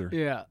media user.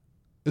 Yeah.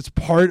 It's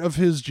part of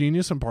his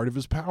genius and part of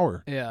his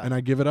power. Yeah. And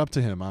I give it up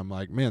to him. I'm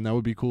like, man, that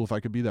would be cool if I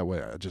could be that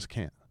way. I just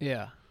can't.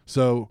 Yeah.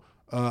 So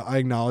I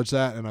acknowledge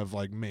that, and I've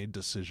like made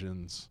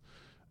decisions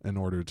in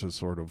order to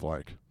sort of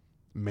like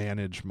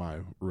manage my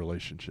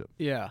relationship.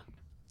 Yeah.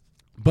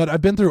 But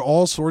I've been through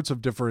all sorts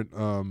of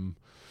different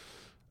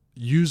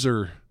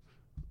user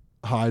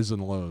highs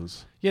and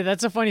lows. Yeah,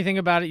 that's a funny thing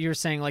about it. You're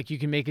saying like you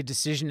can make a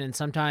decision, and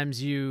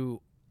sometimes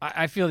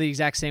I feel the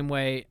exact same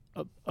way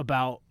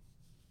about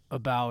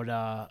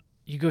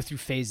you go through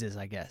phases,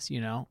 I guess,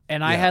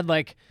 And I had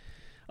like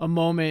a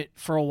moment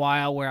for a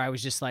while where I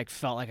was just like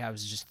felt like I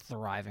was just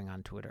thriving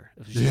on Twitter.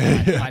 It was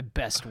just my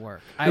best work.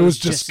 It was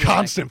just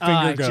constant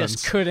finger guns. I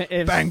just couldn't.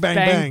 Bang, bang,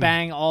 bang,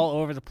 bang all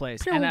over the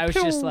place. Pew, and I was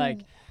pew. just like,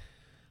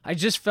 I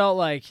just felt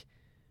like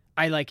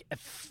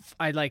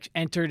I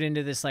entered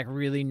into this like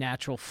really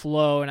natural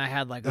flow, and I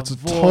had like it's a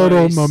voice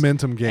total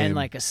momentum game and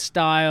like a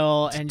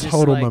style and just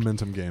total like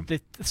momentum game. The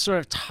sort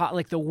of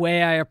like the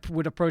way I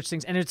would approach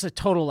things, and it's a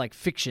total like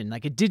fiction.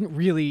 Like it didn't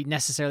really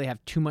necessarily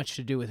have too much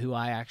to do with who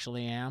I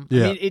actually am.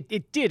 Yeah. I mean,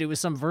 it did. It was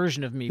some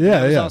version of me. But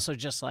Yeah, it was yeah. also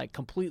just like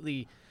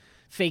completely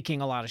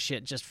faking a lot of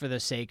shit just for the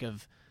sake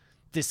of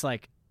this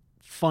like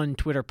fun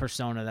Twitter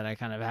persona that I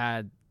kind of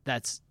had.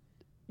 That's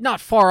not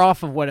far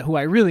off of who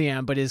I really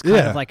am, but is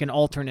kind of like an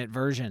alternate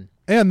version.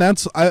 And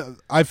that's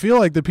I feel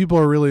like the people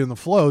are really in the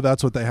flow.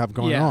 That's what they have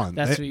going on.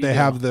 That's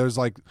there's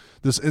like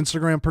this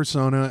Instagram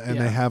persona,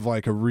 and they have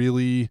like a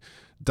really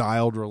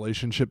dialed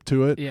relationship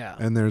to it. Yeah.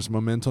 And there's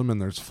momentum,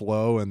 and there's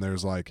flow, and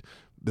there's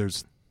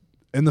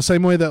in the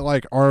same way that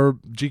like our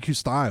GQ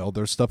Style,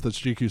 there's stuff that's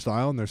GQ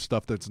Style and there's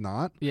stuff that's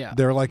not. Yeah.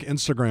 They're like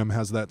Instagram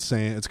has that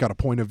saying, it's got a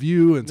point of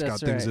view, and it's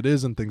That's got things right. it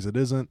is and things it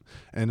isn't,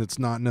 and it's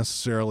not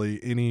necessarily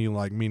any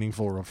like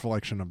meaningful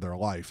reflection of their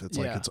life. It's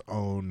like its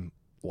own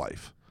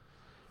life.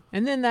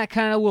 And then that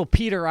kind of will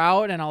peter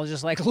out, and I'll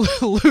just like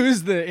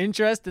lose the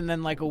interest, and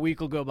then like a week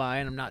will go by,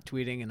 and I'm not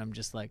tweeting, and I'm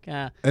just like,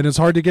 And it's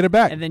hard to get it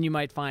back. And then you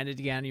might find it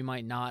again, you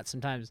might not.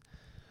 Sometimes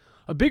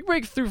a big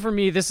breakthrough for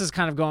me, this is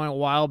kind of going a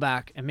while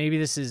back, and maybe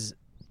this is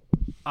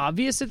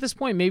obvious at this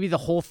point. Maybe the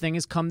whole thing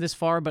has come this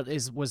far, but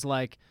was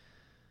like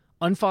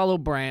unfollow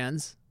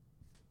brands.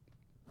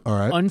 All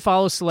right.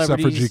 Unfollow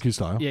celebrities. Except for GQ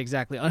Style. Yeah,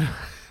 exactly.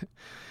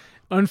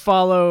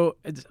 Unfollow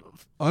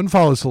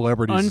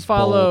celebrities.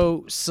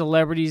 Unfollow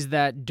celebrities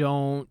that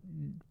don't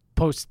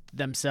post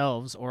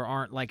themselves or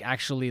aren't like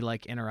actually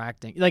like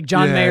interacting. Like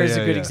John Mayer is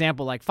a good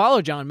example. Like follow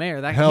John Mayer.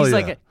 He's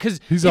like because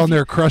he's on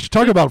there crush.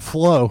 Talk about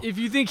flow. If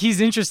you think he's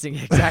interesting,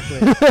 exactly.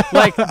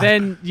 Like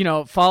then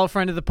follow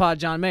friend of the pod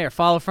John Mayer.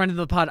 Follow friend of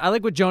the pod. I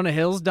like what Jonah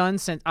Hill's done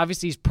since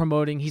obviously he's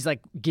promoting. He's like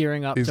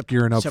gearing up. He's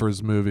gearing up for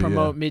his movie.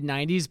 Promote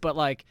mid-90s, but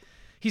like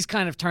he's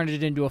kind of turned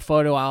it into a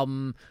photo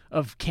album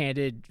of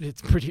candid.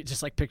 It's pretty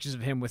just like pictures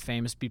of him with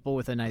famous people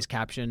with a nice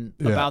caption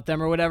about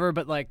them or whatever.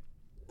 But like,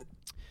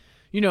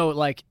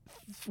 like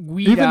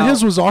weed Even out.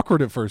 his was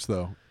awkward at first,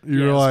 though.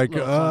 You're like,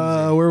 where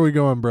are we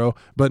going, bro?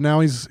 But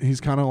now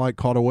he's kind of like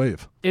caught a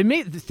wave.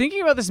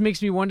 Thinking about this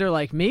makes me wonder,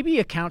 like, maybe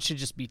accounts should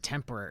just be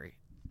temporary.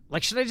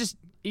 Like, should I just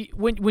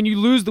when you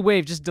lose the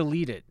wave, just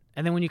delete it,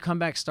 and then when you come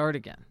back, start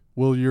again?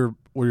 Will your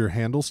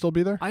handle still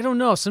be there? I don't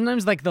know.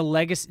 Sometimes like the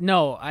legacy.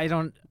 No, I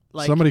don't.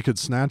 Like, somebody could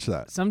snatch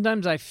that.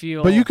 Sometimes I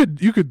feel. But you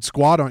could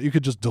squat on. You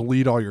could just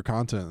delete all your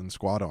content and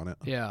squat on it.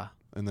 Yeah.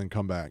 And then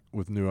come back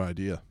with new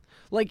idea.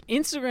 Like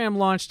Instagram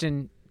launched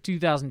in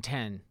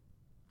 2010,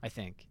 I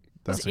think.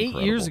 That's 8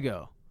 years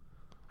ago.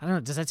 I don't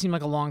know. Does that seem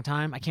like a long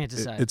time? I can't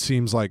decide. It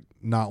seems like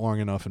not long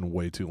enough and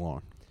way too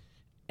long.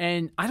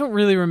 And I don't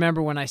really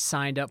remember when I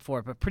signed up for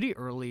it, but pretty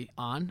early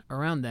on,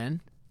 around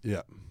then.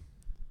 Yeah.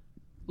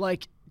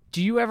 Like,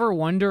 do you ever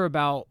wonder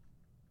about,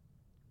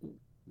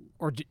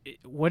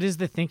 what is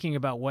the thinking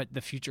about what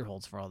the future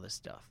holds for all this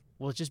stuff?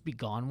 Will it just be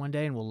gone one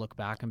day and we'll look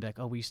back and be like,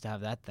 oh, we used to have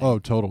that thing? Oh,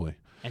 totally.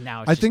 And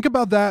now it's I think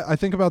about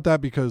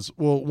that because,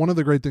 well, one of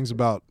the great things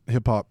about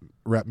hip-hop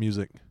rap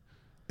music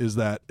is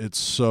that it's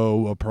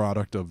so a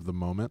product of the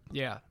moment.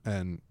 Yeah.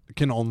 And it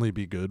can only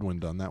be good when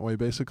done that way,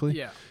 basically.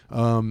 Yeah.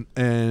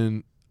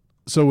 And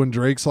so when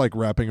Drake's like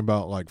rapping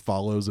about like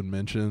follows and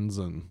mentions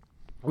and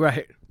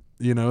right,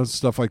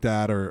 stuff like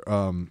that, or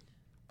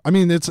I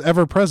mean, it's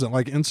ever present.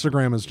 Like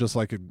Instagram is just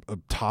like a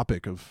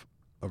topic of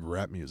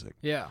rap music.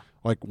 Yeah.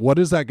 Like, what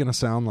is that going to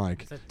sound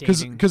like?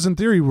 Because in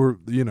theory, we're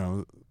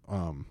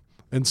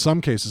in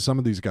some cases, some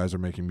of these guys are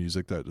making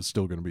music that is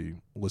still going to be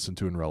listened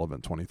to and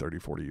relevant 20, 30,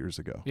 40 years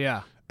ago.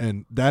 Yeah.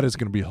 And that is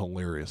going to be a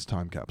hilarious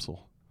time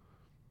capsule.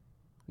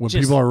 When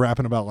people are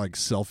rapping about like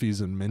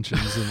selfies and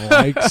mentions and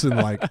likes and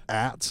like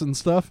ats and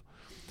stuff.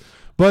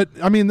 But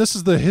I mean, this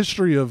is the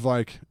history of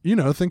like,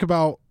 think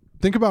about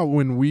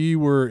when we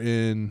were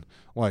in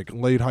like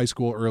late high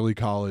school, early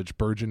college,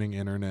 burgeoning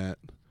internet.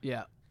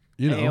 Yeah.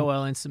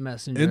 AOL Instant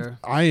Messenger.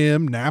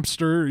 IM,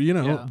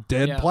 Napster,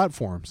 dead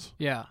platforms.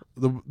 Yeah.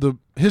 The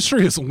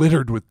history is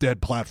littered with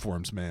dead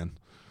platforms, man.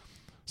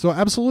 So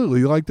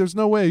absolutely, like there's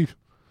no way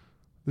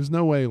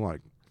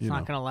like, it's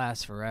not going to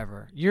last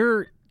forever.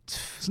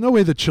 There's no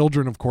way the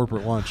children of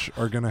corporate lunch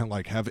are going to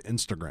like have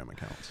Instagram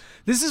accounts.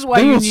 This is why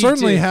they you will need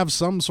certainly to have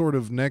some sort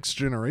of next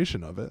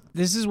generation of it.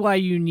 This is why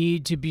you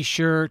need to be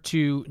sure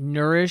to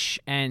nourish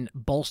and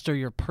bolster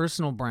your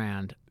personal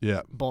brand.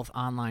 Yeah, both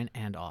online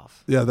and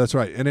off. Yeah, that's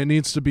right, and it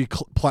needs to be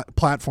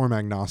platform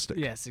agnostic.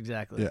 Yes,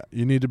 exactly. Yeah,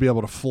 you need to be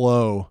able to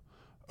flow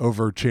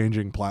over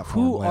changing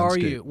platform. Who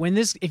landscape. are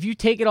you if you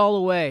take it all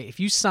away? If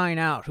you sign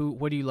out,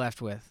 what are you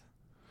left with?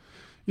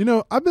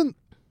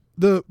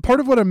 The part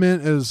of what I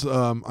meant is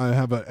I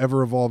have an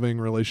ever evolving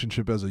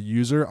relationship as a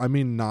user. I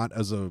mean, not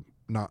as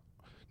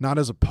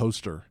a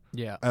poster.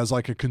 Yeah. As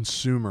like a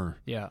consumer.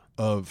 Yeah.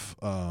 Of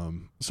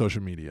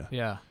social media.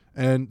 Yeah.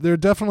 And there are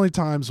definitely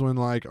times when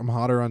like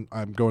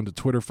I'm going to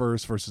Twitter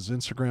first versus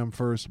Instagram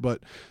first.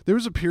 But there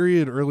was a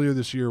period earlier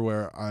this year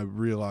where I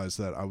realized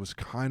that I was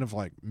kind of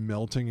like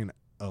melting in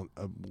a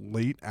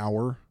late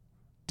hour,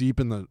 deep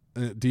in the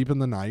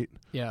night.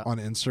 Yeah. On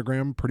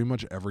Instagram, pretty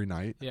much every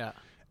night. Yeah.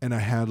 And I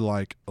had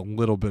like a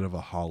little bit of a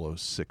hollow,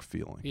 sick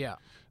feeling. Yeah.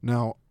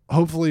 Now,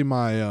 hopefully,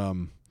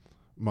 my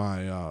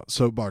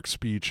soapbox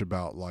speech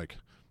about like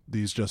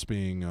these just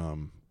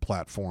being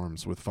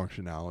platforms with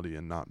functionality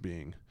and not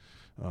being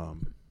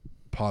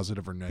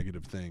positive or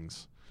negative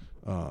things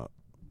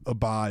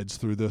abides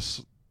through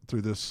this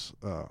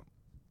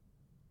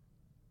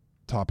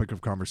topic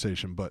of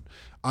conversation, but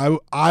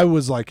I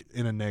was like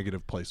in a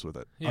negative place with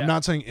it. Yeah. I'm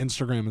not saying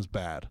Instagram is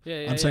bad.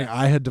 I'm saying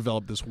I had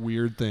developed this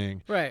weird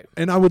thing. Right.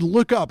 And I would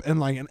look up and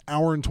like an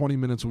hour and 20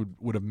 minutes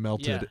would have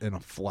melted in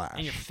a flash.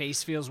 And your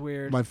face feels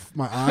weird. My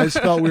eyes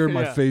felt weird,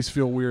 my face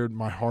felt weird,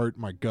 my heart,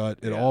 my gut,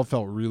 it all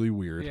felt really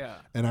weird. Yeah.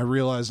 And I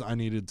realized I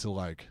needed to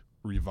like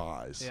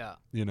revise. Yeah.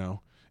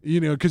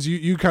 Because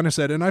you kind of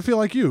said, and I feel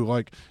like you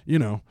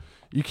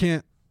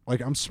can't,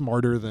 like, I'm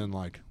smarter than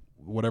like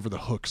whatever the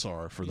hooks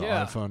are for the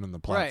iPhone and the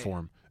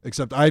platform,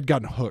 except I had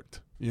gotten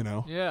hooked,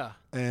 Yeah.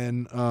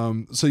 And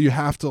so you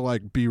have to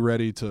like be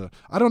ready to,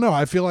 I don't know,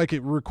 I feel like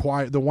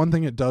the one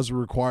thing it does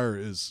require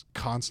is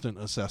constant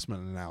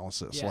assessment and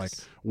analysis. Yes. Like,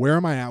 where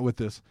am I at with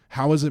this?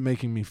 How is it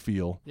making me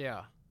feel?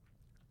 Yeah.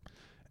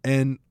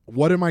 And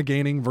what am I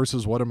gaining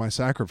versus what am I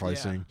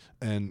sacrificing?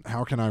 Yeah. And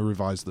how can I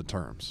revise the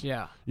terms?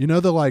 Yeah.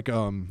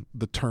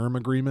 The term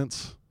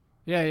agreements?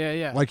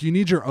 Yeah. Like, you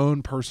need your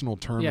own personal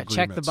term agreements.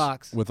 Check the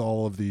box. With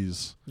all of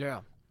these. Yeah.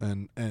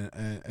 And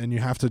you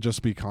have to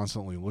just be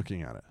constantly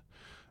looking at it.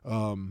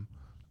 On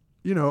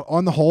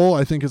the whole,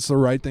 I think it's the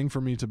right thing for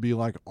me to be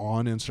like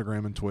on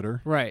Instagram and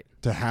Twitter. Right.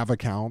 To have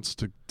accounts,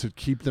 to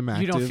keep them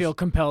active. You don't feel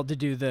compelled to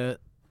do the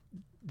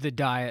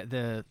diet,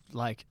 the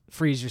like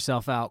freeze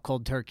yourself out,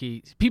 cold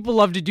turkey. People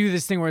love to do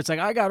this thing where it's like,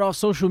 I got off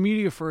social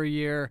media for a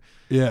year.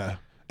 Yeah.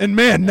 And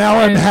man, now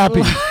I'm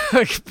happy.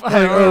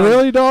 Oh,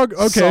 really, dog?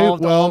 Okay,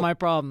 solved well, all my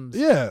problems.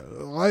 yeah,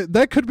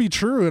 that could be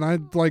true, and I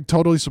like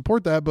totally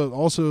support that. But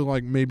also,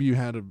 like, maybe you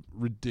had a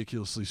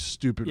ridiculously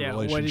stupid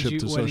relationship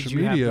to social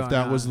media if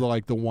that was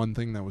the one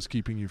thing that was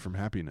keeping you from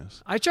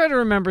happiness. I try to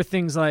remember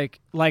things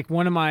like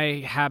one of my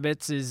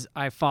habits is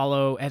I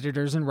follow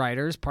editors and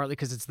writers, partly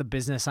because it's the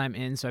business I'm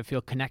in, so I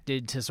feel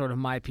connected to sort of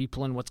my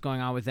people and what's going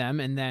on with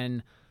them, and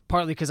then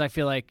partly because I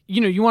feel like,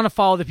 you want to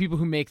follow the people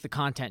who make the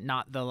content,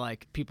 not the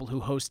like people who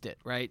host it,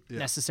 right? Yeah.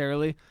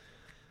 Necessarily.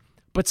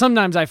 But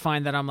sometimes I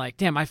find that I'm like,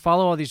 damn, I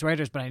follow all these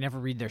writers, but I never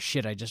read their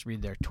shit. I just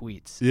read their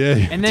tweets.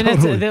 Yeah. And then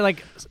totally. they're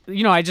like,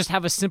 I just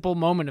have a simple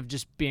moment of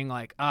just being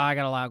like, I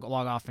got to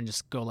log off and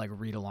just go like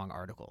read a long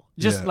article.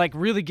 Just like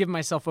really give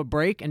myself a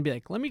break and be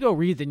like, let me go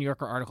read the New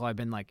Yorker article I've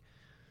been like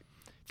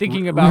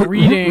thinking about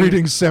reading.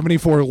 Reading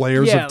 74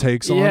 layers of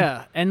takes on.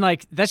 Yeah. And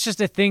like, that's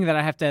just a thing that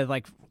I have to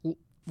like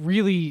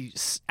really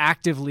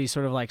actively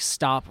sort of like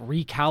stop,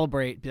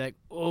 recalibrate, be like,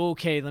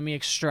 okay, let me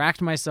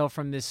extract myself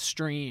from this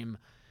stream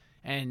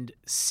and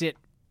sit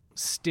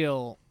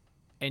still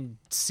and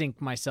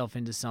sink myself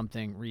into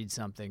something, read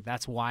something.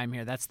 That's why I'm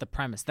here. That's the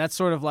premise. That's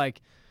sort of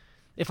like,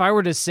 if I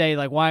were to say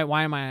like, why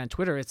am I on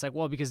Twitter? It's like,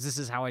 well, because this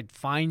is how I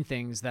find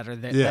things that are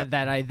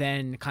that I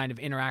then kind of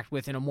interact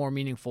with in a more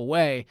meaningful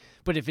way.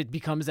 But if it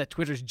becomes that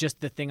Twitter's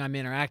just the thing I'm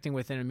interacting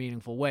with in a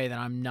meaningful way, then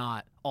I'm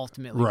not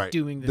ultimately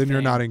doing the thing. Then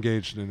you're not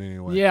engaged in any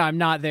way. Yeah, I'm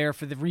not there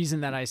for the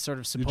reason that I sort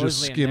of supposedly You're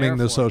just skimming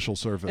the social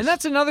surface. And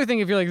that's another thing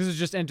if you're like, this is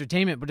just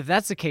entertainment. But if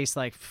that's the case,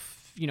 like,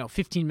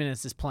 15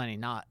 minutes is plenty,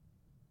 not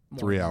more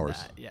 3 than hours.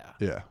 That.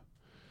 Yeah.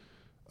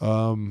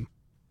 Yeah.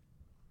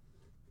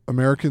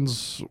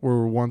 Americans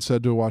were once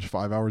said to watch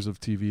 5 hours of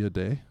TV a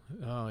day.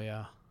 Oh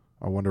yeah.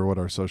 I wonder what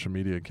our social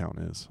media account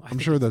is. I'm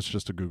sure that's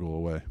just a Google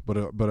away,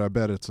 but I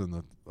bet it's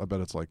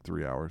it's like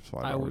 3 hours,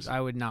 5 hours.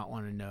 I would not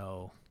want to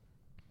know.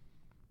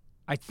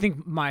 I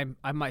think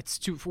it's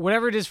too,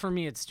 whatever it is for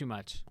me, it's too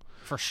much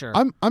for sure.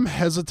 I'm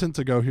hesitant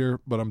to go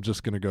here, but I'm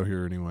just going to go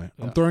here anyway.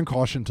 Yeah. I'm throwing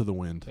caution to the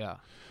wind. Yeah.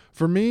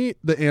 For me,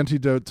 the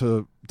antidote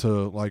to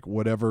like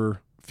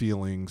whatever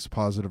feelings,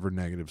 positive or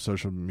negative,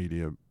 social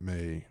media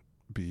may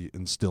be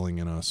instilling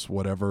in us,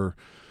 whatever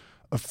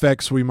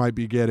effects we might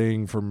be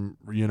getting from,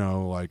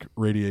 like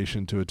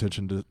radiation to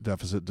attention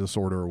deficit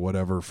disorder or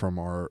whatever from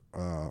our,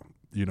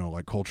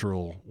 like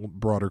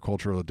broader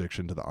cultural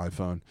addiction to the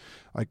iPhone.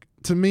 Like,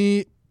 to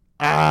me,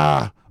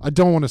 I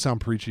don't want to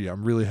sound preachy.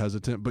 I'm really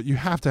hesitant, but you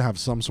have to have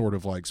some sort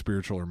of like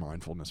spiritual or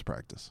mindfulness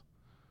practice.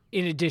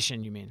 In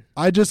addition, you mean?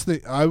 I just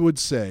think I would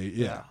say,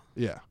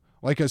 yeah.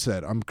 Like I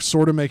said, I'm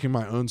sort of making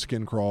my own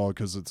skin crawl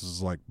because it's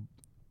like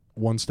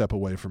one step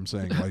away from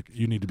saying like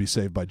you need to be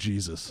saved by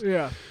Jesus.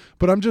 Yeah.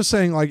 But I'm just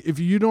saying, like, if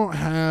you don't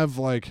have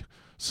like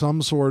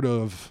some sort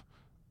of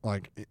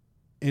like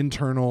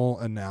internal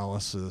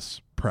analysis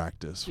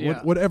practice,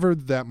 whatever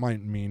that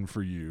might mean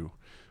for you,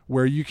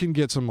 where you can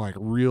get some like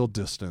real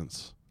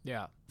distance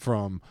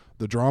from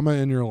the drama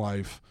in your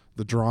life,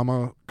 the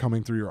drama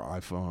coming through your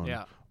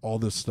iPhone, all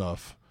this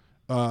stuff.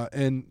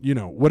 And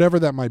whatever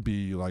that might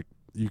be, like,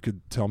 you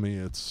could tell me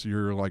it's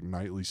your like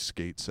nightly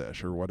skate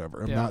sesh or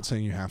whatever. I'm not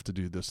saying you have to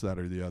do this, that,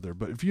 or the other,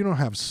 but if you don't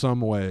have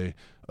some way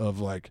of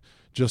like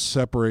just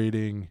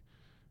separating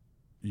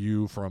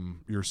you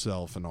from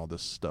yourself and all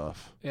this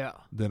stuff,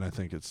 then I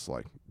think it's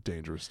like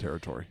dangerous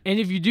territory. And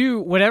if you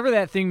do whatever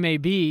that thing may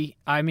be,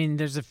 I mean,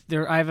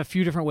 I have a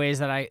few different ways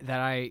that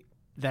I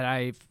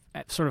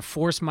sort of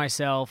force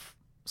myself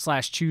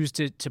 / choose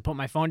to put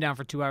my phone down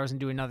for 2 hours and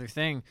do another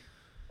thing.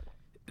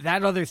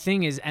 That other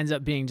thing ends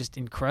up being just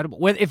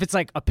incredible. If it's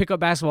like a pickup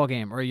basketball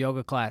game or a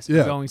yoga class,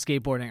 or going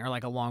skateboarding or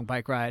like a long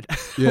bike ride,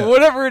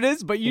 whatever it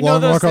is. But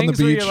those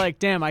things where you're like,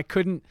 damn, I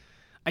couldn't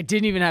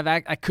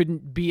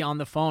be on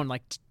the phone.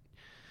 Like,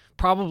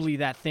 probably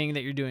that thing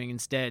that you're doing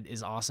instead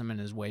is awesome and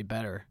is way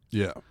better.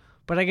 Yeah.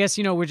 But I guess,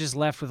 we're just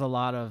left with a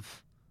lot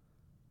of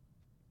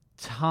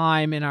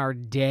time in our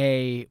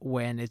day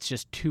when it's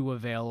just too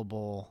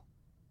available.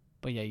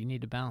 But yeah, you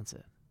need to balance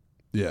it.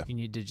 Yeah. You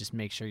need to just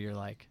make sure you're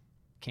like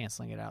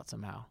canceling it out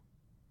somehow.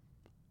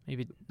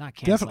 Maybe not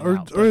canceling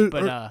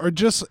out, or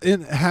just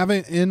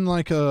having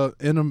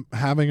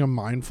a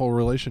mindful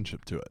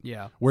relationship to it.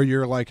 Yeah. Where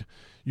you're like,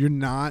 you're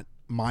not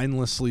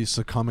mindlessly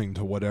succumbing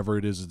to whatever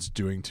it is it's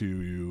doing to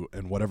you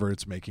and whatever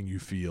it's making you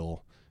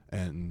feel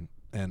and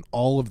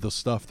all of the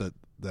stuff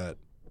that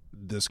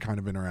this kind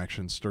of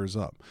interaction stirs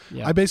up.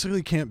 Yeah. I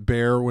basically can't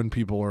bear when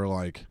people are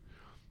like,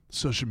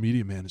 social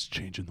media, man, is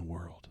changing the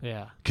world.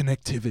 Yeah.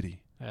 Connectivity.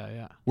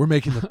 Yeah. We're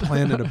making the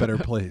planet a better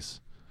place.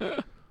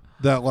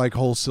 That like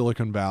whole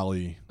Silicon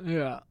Valley.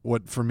 Yeah.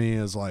 What for me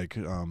is like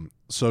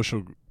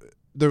social.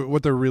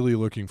 What they're really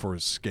looking for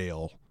is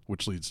scale,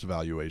 which leads to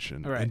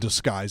valuation, and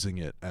disguising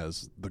it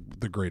as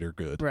the greater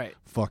good. Right.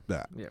 Fuck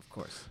that. Yeah, of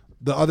course.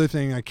 The other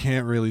thing I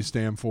can't really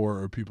stand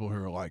for are people who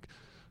are like,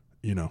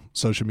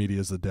 social media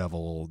is the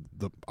devil,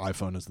 the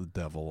iPhone is the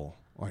devil.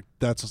 Like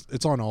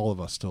it's on all of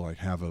us to like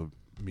have a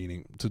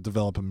meaning, to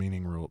develop a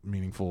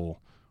meaningful,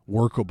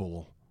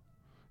 workable,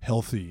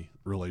 healthy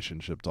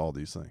relationship to all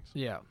these things.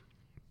 Yeah.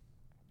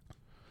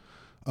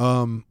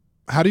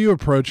 How do you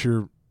approach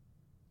your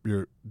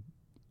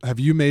have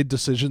you made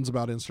decisions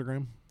about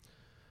Instagram?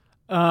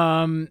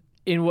 In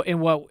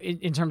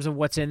terms of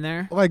what's in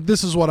there? Like,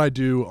 this is what I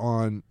do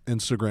on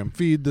Instagram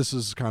feed. This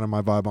is kind of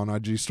my vibe on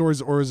IG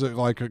stories, or is it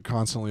like a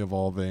constantly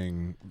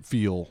evolving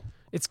feel?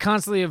 It's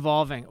constantly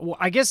evolving. Well,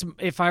 I guess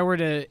if I were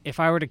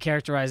to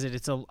characterize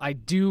it, I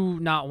do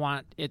not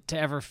want it to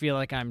ever feel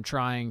like I'm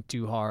trying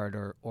too hard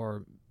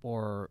or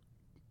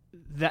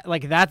that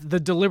like that the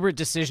deliberate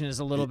decision is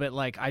a little bit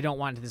like I don't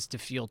want this to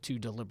feel too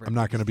deliberate. I'm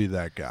not going to be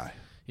that guy.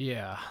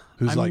 Yeah.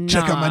 Who's like,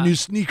 check out my new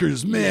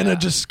sneakers, man. Yeah. I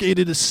just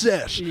skated a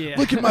sesh. Yeah.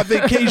 Look at my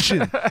vacation.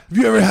 Have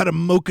you ever had a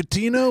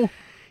mochaccino?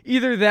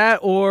 Either that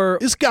or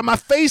It's got my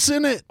face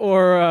in it.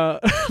 or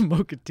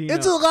mochaccino.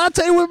 It's a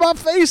latte with my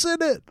face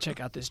in it. Check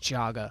out this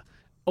chaga.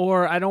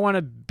 Or I don't want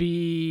to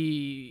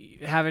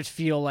have it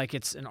feel like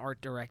it's an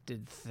art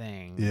directed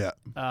thing. Yeah.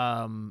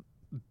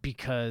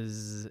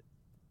 Because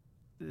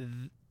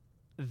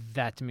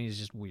that to me is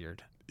just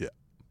weird. Yeah.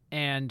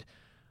 And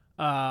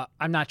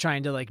I'm not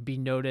trying to like be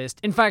noticed.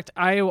 In fact,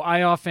 I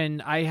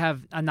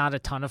have not a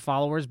ton of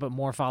followers, but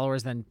more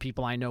followers than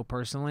people I know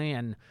personally,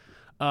 and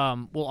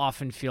will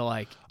often feel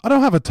like I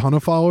don't have a ton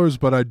of followers,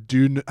 but I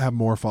do have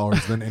more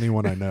followers than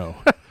anyone I know.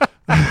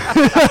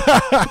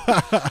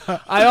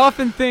 I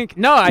often think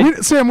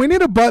Sam, we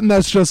need a button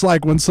that's just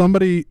like when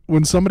somebody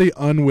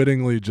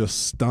unwittingly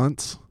just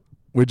stunts,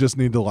 we just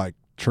need to like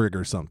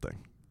trigger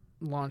something.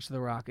 Launch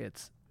the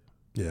rockets.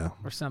 Yeah.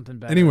 Or something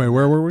better. Anyway,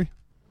 where were we?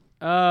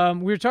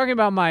 We were talking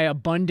about my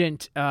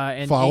abundant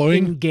and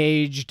following?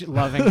 engaged,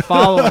 loving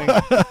following.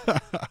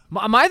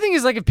 My thing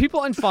is like if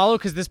people unfollow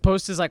because this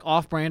post is like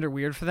off-brand or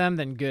weird for them,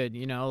 then good.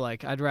 You know,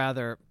 like I'd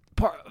rather.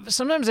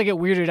 Sometimes I get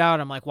weirded out.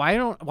 I'm like, why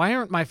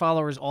aren't my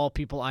followers all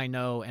people I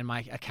know and my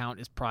account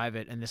is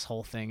private and this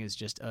whole thing is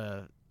just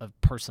a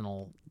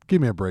personal.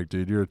 Give me a break,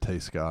 dude. You're a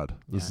taste god.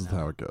 This is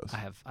how it goes. I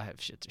have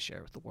shit to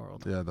share with the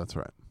world. Yeah, that's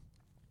right.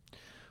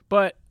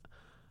 But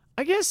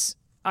I guess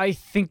I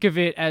think of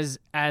it as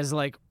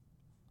like.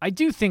 I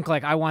do think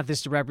like I want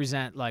this to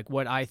represent like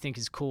what I think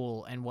is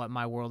cool and what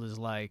my world is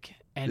like,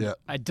 and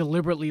I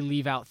deliberately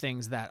leave out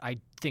things that I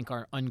think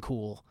are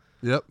uncool.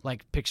 Yep.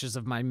 Like pictures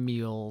of my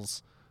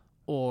meals,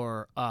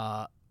 or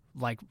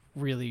like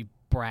really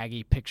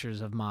braggy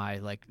pictures of my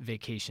like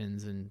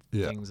vacations and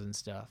things and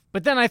stuff.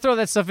 But then I throw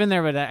that stuff in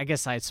there, but I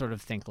guess I sort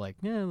of think like,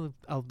 yeah,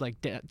 I'll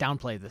like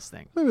downplay this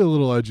thing. Maybe a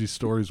little IG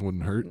stories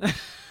wouldn't hurt.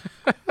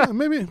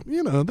 Maybe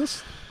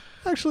this.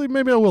 Actually,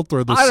 maybe I will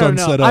throw the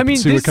sunset up and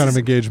see what kind of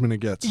engagement it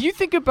gets. You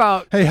think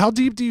about... Hey, how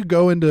deep do you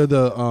go into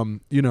the,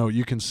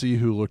 you can see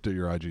who looked at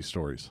your IG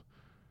stories?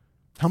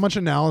 How much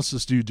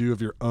analysis do you do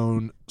of your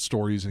own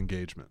stories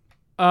engagement?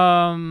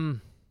 I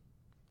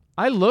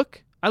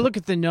look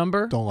at the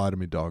number. Don't lie to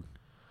me, dog.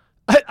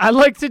 I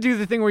like to do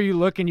the thing where you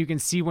look and you can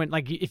see when,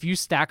 like, if you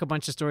stack a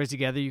bunch of stories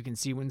together, you can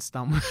see when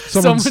someone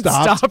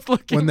stopped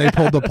looking when they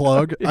pulled the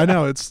plug. Yeah. I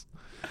know, it's...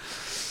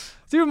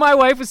 Dude, my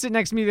wife was sitting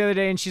next to me the other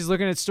day, and she's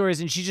looking at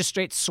stories, and she just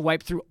straight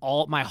swiped through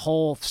my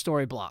whole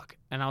story block.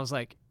 And I was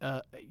like,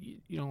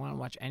 you don't want to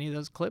watch any of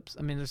those clips?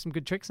 I mean, there's some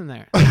good tricks in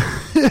there.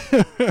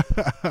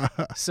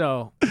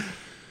 So.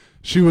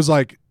 She was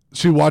like,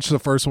 she watched the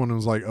first one and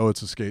was like, oh,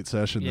 it's a skate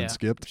session, then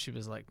skipped. She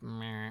was like,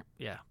 meh.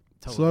 Yeah,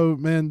 totally. So,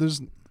 man,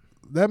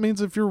 that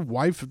means if your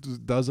wife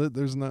does it,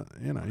 there's not,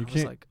 you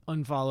can't. Like,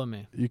 unfollow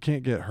me. You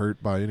can't get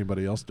hurt by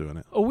anybody else doing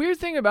it. A weird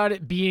thing about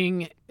it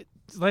being...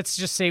 Let's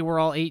just say we're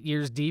all 8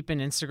 years deep in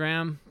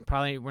Instagram.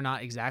 Probably we're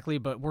not exactly,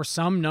 but we're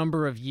some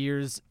number of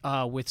years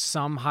with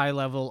some high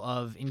level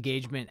of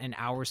engagement and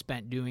hours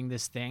spent doing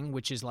this thing,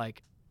 which is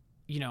like,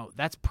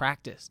 that's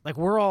practice. Like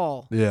we're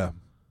all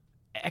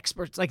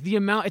experts. Like the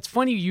amount, it's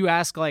funny you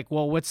ask like,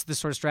 well, what's the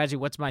sort of strategy?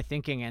 What's my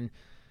thinking? And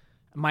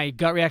my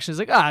gut reaction is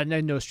like,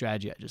 no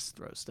strategy. I just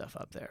throw stuff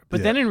up there.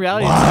 But then in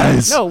reality,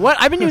 it's like, no, what?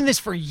 I've been doing this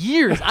for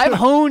years. I've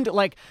honed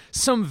like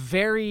some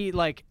very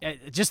like,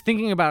 just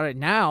thinking about it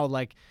now,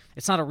 like,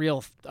 it's not a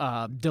real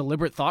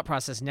deliberate thought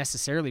process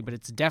necessarily, but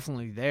it's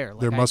definitely there. Like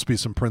there must be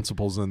some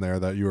principles in there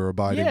that you are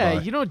abiding by. Yeah,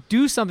 you don't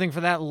do something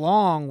for that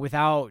long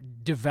without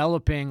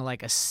developing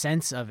like a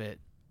sense of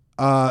it.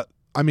 I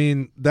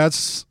mean,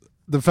 that's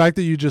the fact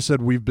that you just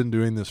said we've been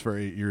doing this for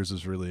 8 years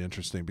is really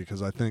interesting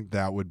because I think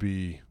that would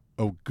be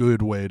a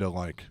good way to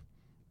like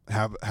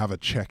have a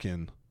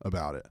check-in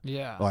about it.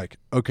 Yeah. Like,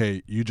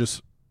 okay,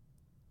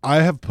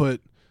 I have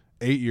put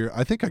 8 years.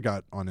 I think I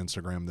got on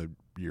Instagram the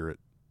year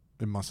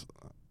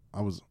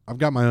I've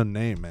got my own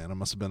name, man. I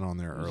must have been on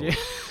there early.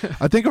 Yeah.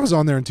 I think I was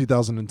on there in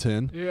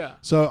 2010. Yeah.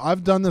 So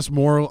I've done this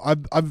more.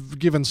 I've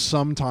given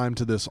some time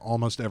to this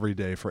almost every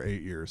day for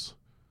 8 years.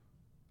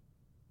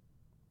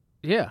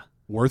 Yeah.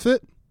 Worth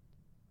it?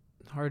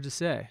 Hard to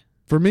say.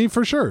 For me,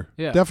 for sure.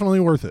 Yeah.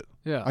 Definitely worth it.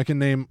 Yeah. I can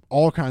name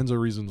all kinds of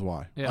reasons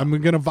why. Yeah. I'm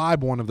going to vibe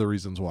one of the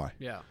reasons why.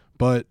 Yeah.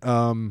 But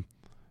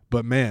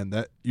man,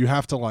 that you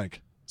have to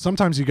like,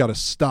 sometimes you got to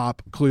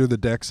stop, clear the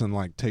decks and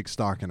like take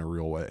stock in a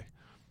real way.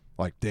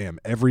 Like, damn,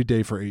 every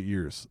day for 8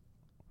 years.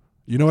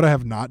 You know what I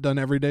have not done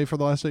every day for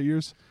the last 8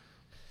 years?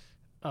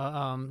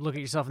 Look at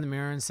yourself in the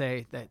mirror and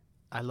say that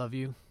I love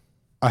you.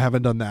 I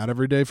haven't done that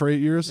every day for 8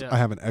 years. Yeah. I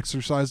haven't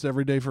exercised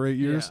every day for 8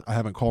 years. Yeah. I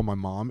haven't called my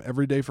mom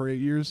every day for 8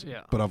 years.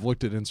 Yeah. But I've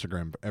looked at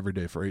Instagram every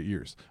day for 8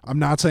 years. I'm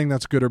not saying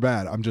that's good or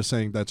bad. I'm just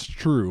saying that's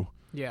true.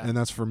 Yeah. And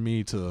that's for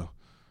me to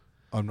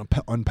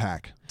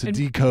unpack, to And-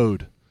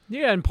 decode.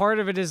 Yeah, and part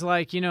of it is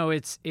like,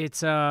 it's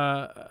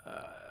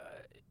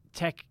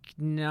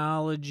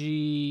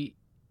technology.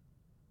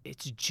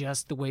 It's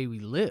just the way we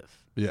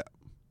live. Yeah.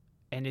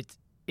 And it's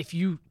if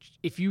you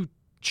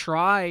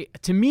try,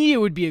 to me, it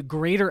would be a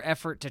greater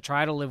effort to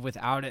try to live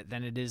without it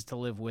than it is to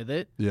live with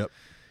it, Yep.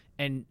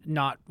 and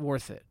not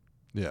worth it.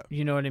 Yeah.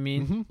 You know what I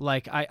mean? Mhm.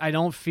 Like I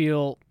don't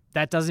feel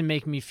that doesn't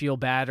make me feel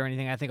bad or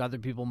anything. I think other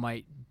people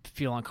might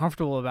feel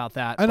uncomfortable about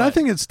that. And I but-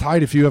 think it's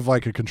tight if you have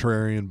like a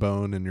contrarian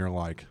bone and you're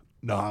like,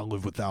 no, I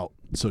live without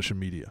social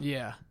media.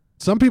 yeah.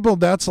 Some people,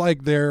 that's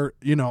like their,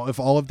 if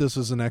all of this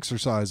is an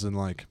exercise in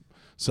like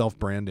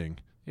self-branding,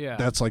 Yeah.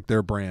 that's like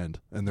their brand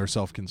and their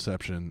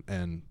self-conception,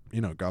 and,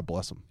 God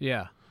bless them.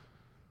 yeah.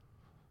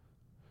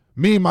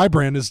 Me, my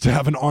brand is to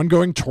have an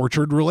ongoing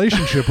tortured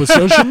relationship with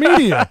social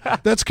media.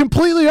 That's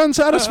completely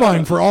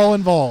unsatisfying for all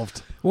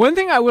involved. One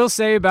thing I will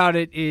say about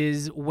it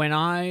is when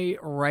I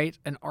write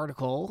an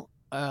article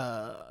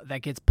that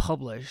gets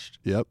published,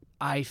 Yep.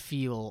 I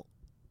feel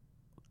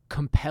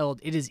compelled.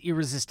 It is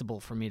irresistible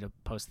for me to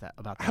post that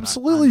about that.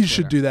 Absolutely, you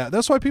should do that.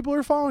 That's why people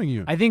are following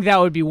you. I think that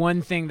would be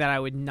one thing that I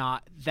would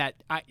not.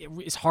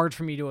 It's hard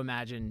for me to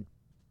imagine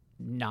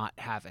not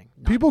having.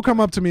 People come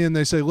up to me and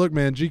they say, look,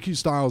 man, GQ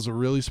Style is a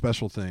really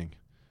special thing.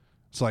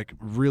 It's like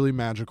really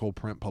magical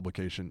print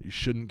publication. You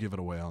shouldn't give it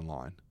away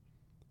online.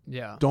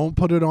 Yeah. Don't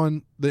put it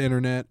on the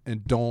internet,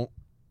 and don't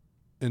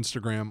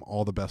Instagram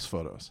all the best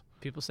photos.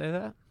 People say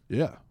that.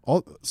 Yeah.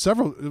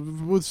 Several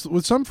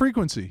with some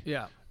frequency.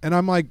 Yeah. And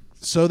I'm like,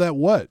 so that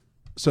what?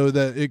 So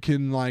that it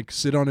can like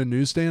sit on a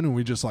newsstand and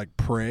we just like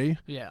pray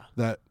Yeah.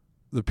 that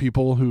the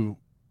people who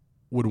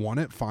would want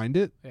it find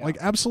it? Yeah. Like,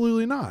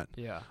 absolutely not.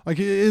 Yeah. Like,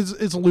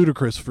 it's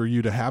ludicrous for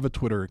you to have a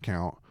Twitter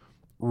account,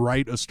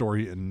 write a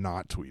story, and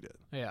not tweet it.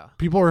 Yeah.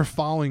 People are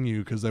following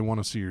you because they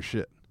want to see your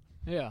shit.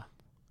 Yeah.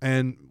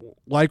 And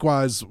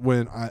likewise,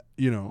 when I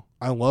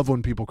love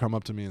when people come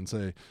up to me and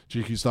say,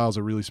 GQ Style is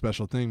a really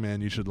special thing,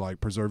 man. You should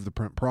like preserve the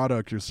print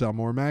product. You'll sell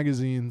more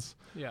magazines.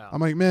 Yeah. I'm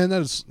like, man,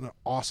 that is an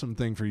awesome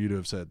thing for you to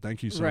have said.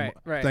 Thank you so much.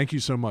 Right. Thank you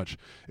so much.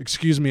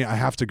 Excuse me, I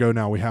have to go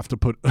now. We have to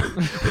put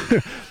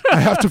I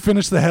have to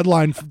finish the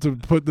headline to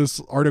put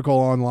this article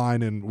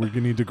online, and we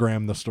need to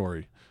gram the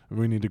story.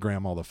 We need to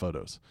gram all the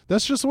photos.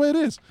 That's just the way it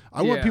is.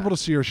 I want Yeah. people to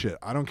see your shit.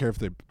 I don't care if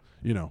they,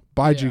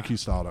 buy Yeah. GQ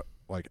Style to,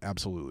 like,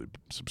 absolutely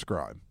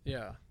subscribe.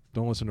 Yeah.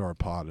 Don't listen to our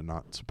pod and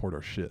not support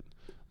our shit.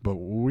 But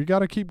we got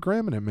to keep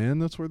gramming it, man.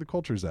 That's where the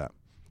culture's at.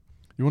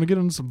 You want to get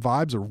into some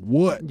vibes or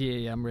what?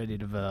 Yeah, I'm ready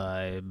to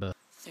vibe.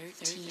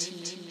 13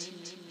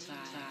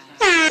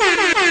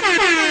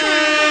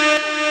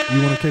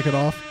 You want to kick it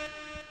off?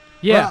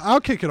 Yeah. Well,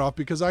 I'll kick it off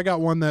because I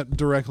got one that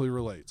directly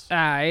relates. All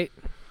right.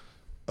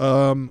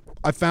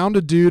 I found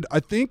a dude. I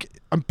think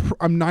I'm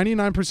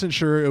 99%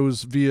 sure it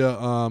was via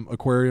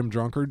Aquarium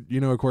Drunkard. You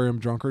know Aquarium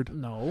Drunkard?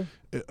 No.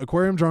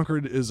 Aquarium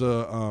Drunkard is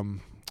a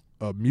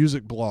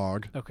music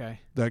blog Okay.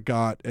 that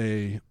got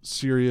a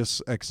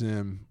Sirius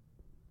XM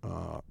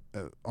on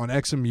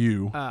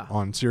XMU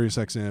on Sirius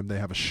XM. They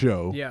have a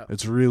show. Yeah.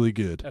 It's really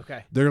good.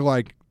 Okay.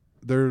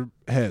 They're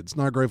heads,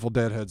 not Grateful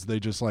Dead heads. They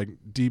just like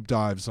deep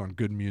dives on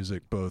good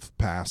music, both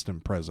past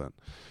and present.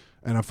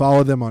 And I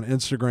followed them on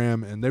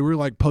Instagram, and they were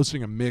like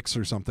posting a mix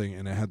or something,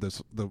 and it had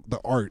this the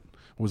art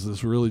was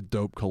this really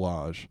dope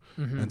collage.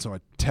 Mm-hmm. And so I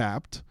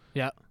tapped,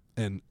 Yeah.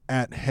 and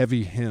at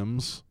Heavy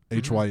Hymns,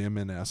 Mm-hmm.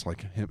 HYMNS,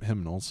 like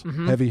hymnals,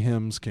 Mhm. Heavy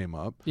Hymns came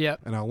up, Yeah.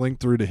 and I linked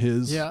through to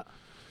his Yeah.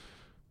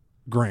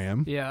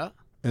 gram, Yeah.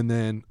 and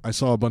then I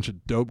saw a bunch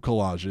of dope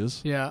collages.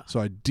 Yeah. So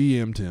I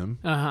DM'd him,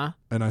 Uh-huh.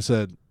 and I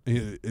said,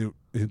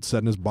 it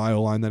said in his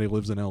bio line that he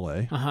lives in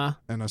LA. Uh-huh.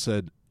 And I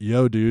said,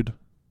 yo, dude,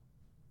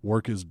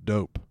 work is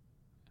dope.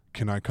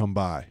 Can I come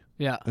by?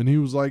 Yeah. And he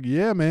was like,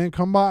 yeah, man,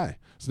 come by.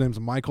 His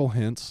name's Michael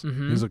Hintz.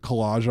 Mhm. He's a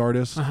collage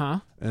artist Uh-huh.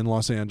 in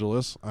Los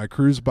Angeles. I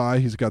cruised by.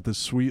 He's got this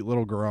sweet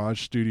little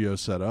garage studio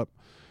set up,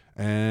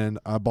 and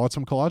I bought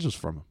some collages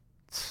from him.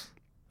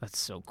 That's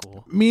so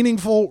cool.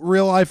 Meaningful,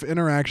 real-life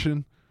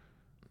interaction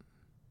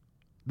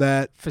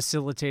that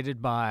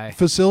Facilitated by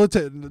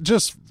facilitate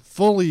just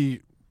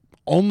fully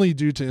only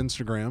due to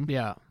Instagram.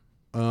 Yeah.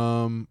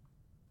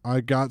 I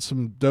got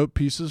some dope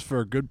pieces for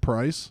a good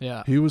price.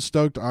 Yeah. He was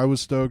stoked. I was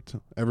stoked.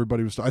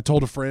 Everybody was stoked. I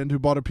told a friend who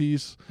bought a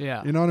piece.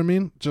 Yeah. You know what I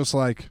mean? Just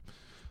like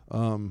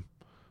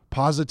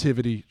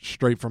positivity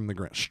straight from the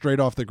gram, straight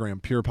off the gram,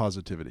 pure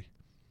positivity.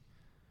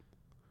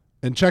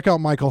 And check out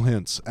Michael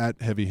Hintz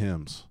at Heavy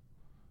Hymns.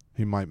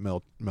 He might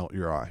melt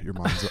your eye, your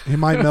mind's he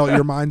might melt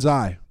your mind's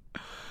eye.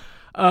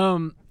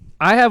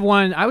 I have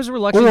one. I was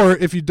reluctant. Or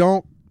if you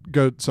don't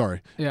go,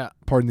 sorry, Yeah.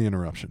 pardon the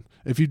interruption.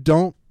 If you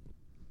don't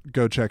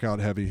go check out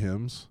Heavy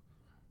Hymns,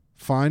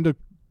 find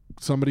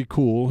somebody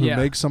cool who Yeah.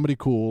 makes somebody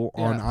cool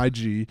on Yeah.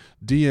 IG,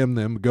 DM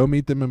them, go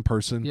meet them in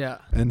person, Yeah.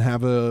 and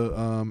have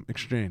a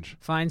exchange.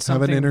 Find Have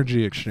something. an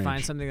energy exchange.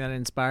 Find something that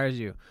inspires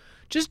you.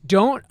 Just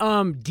don't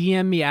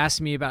DM me, ask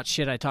me about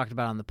shit I talked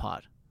about on the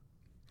pod.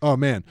 Oh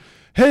man,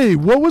 hey,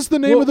 what was the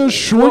name of those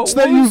shorts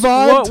that you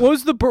vibed?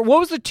 What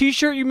was the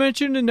T-shirt you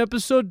mentioned in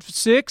episode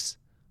 6?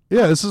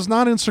 Yeah, this is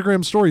not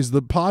Instagram stories.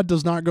 The pod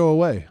does not go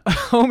away.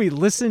 Homie,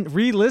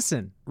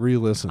 re-listen.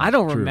 Re-listen. I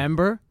don't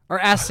remember. Or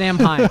ask Sam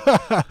Hine.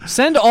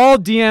 Send all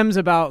DMs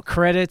about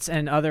credits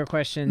and other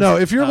questions. No,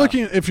 if you're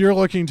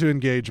looking to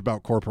engage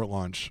about corporate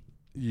lunch,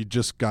 you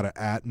just gotta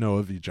 @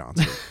 Noah V.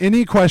 Johnson.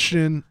 Any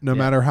question, no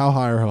matter how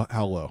high or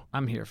how low.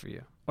 I'm here for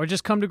you. Or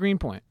just come to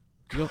Greenpoint.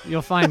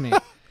 You'll find me.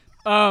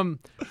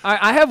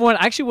 I have one.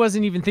 I actually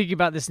wasn't even thinking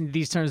about this in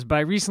these terms, but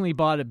I recently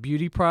bought a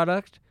beauty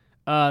product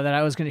that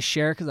I was going to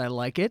share because I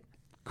like it.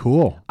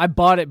 Cool. I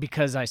bought it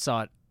because I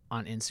saw it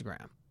on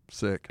Instagram.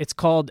 Sick. It's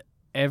called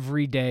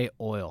Everyday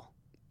Oil.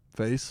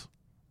 Face?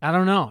 I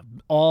don't know.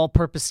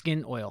 All-purpose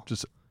skin oil.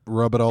 Just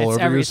rub it all over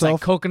It's yourself?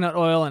 like coconut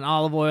oil and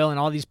olive oil and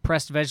all these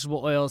pressed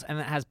vegetable oils, and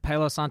it has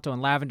Palo Santo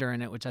and lavender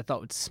in it, which I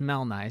thought would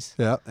smell nice.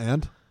 Yeah,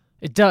 and?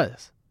 It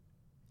does.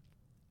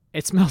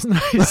 It smells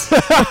nice.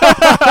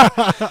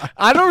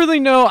 I don't really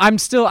know. I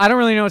don't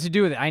really know what to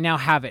do with it. I now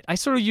have it. I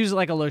sort of use it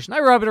like a lotion. I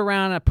rub it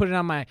around. I put it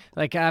on my,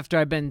 like after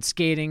I've been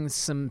skating,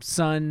 some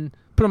sun,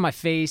 put it on my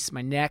face,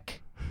 my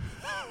neck.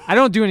 I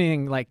don't do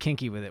anything like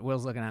kinky with it.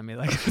 Will's looking at me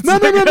like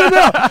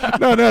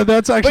No.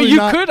 That's actually. But you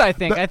not, could, I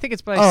think. I think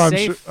it's probably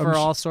safe for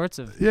all sorts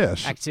of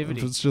if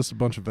activity. it's just a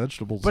bunch of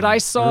vegetables. But and I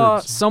saw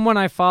herbs. someone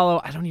I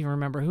follow. I don't even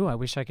remember who. I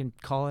wish I could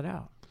call it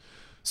out.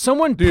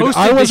 Someone Dude,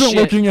 posted I wasn't this shit.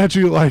 looking at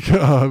you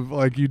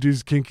like you do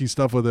kinky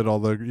stuff with it.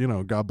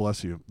 Although God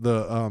bless you.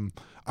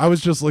 I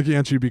was just looking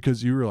at you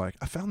because you were like,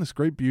 I found this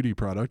great beauty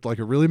product, like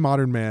a really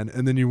modern man,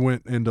 and then you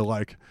went into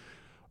like,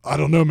 I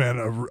don't know,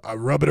 man. I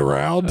rub it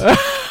around.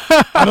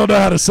 I don't know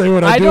how to say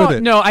what I do with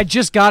it. No, I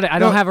just got it. I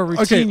don't have a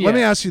routine Okay, yet. let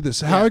me ask you this: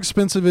 how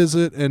expensive is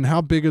it, and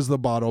how big is the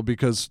bottle?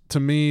 Because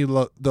to me,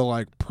 the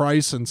like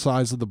price and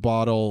size of the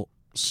bottle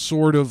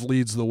sort of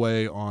leads the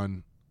way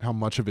on how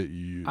much of it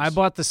you use. I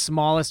bought the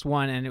smallest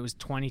one and it was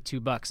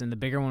 $22, and the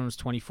bigger one was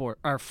 24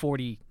 or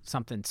 40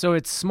 something. So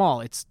it's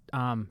small. It's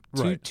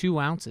 2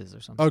 ounces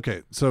or something.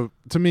 Okay, so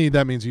to me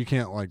that means you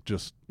can't like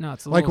just No,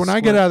 it's a like little when I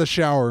get squirt. out of the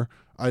shower,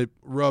 I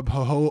rub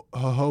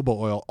jojoba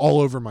oil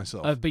all over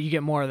myself. But you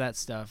get more of that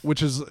stuff.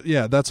 Which is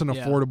that's an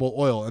affordable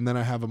oil, and then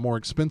I have a more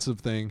expensive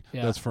thing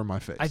that's for my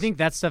face. I think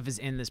that stuff is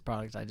in this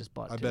product I just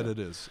bought. I too. bet it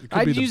is. It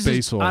could be the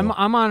base oil.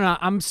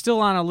 I'm still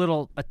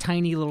on a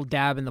tiny little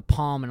dab in the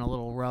palm and a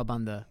little rub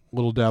on the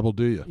Little dabble,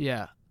 do you?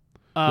 yeah.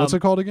 What's it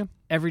called again?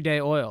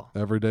 Everyday Oil.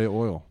 Everyday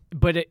oil.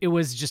 But it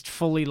was just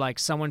fully like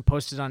someone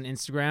posted on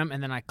Instagram,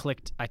 and then I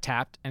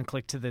tapped and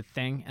clicked to the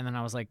thing, and then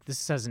I was like,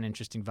 this has an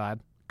interesting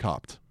vibe,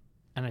 Copped.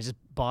 and I just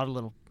bought a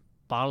little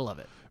bottle of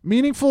it.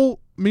 Meaningful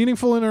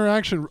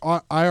interaction,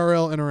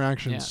 IRL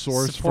interaction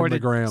source from the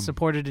gram.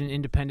 Supported an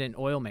independent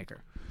oil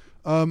maker.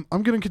 I'm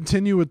going to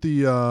continue with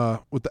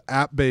the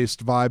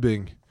app-based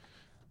vibing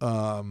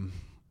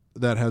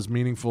that has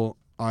meaningful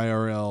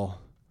IRL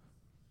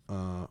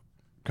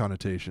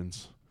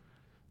connotations.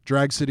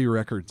 Drag City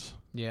Records,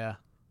 Yeah.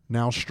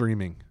 now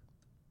streaming.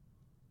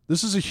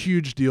 This is a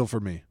huge deal for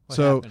me. What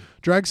So happened?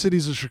 Drag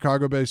City's a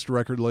Chicago-based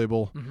record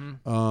label.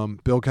 Mm-hmm.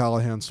 Bill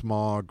Callahan,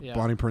 Smog, Yeah.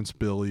 Bonnie Prince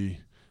Billy,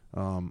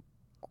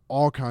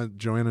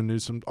 Joanna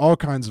Newsom, all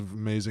kinds of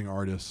amazing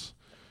artists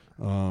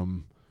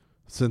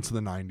since the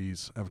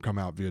 90s have come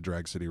out via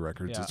Drag City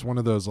Records. Yeah. It's one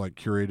of those like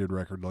curated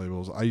record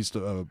labels. I used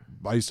to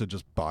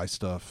just buy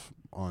stuff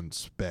on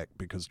spec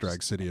because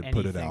Drag City had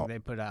put it Anything out. they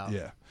put out.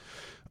 Yeah.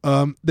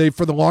 They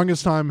for the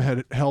longest time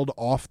had held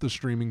off the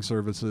streaming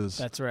services.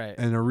 That's right.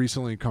 And are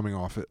recently coming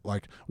off it.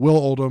 Like Will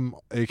Oldham,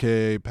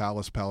 aka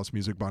Palace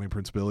Music, Bonnie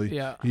Prince Billy.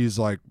 Yeah. He's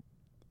like,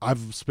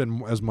 I've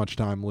spent as much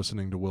time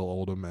listening to Will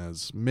Oldham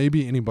as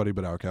maybe anybody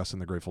but Outkast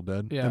and the Grateful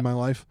Dead in my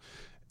life.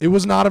 It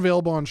was not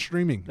available on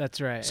streaming. That's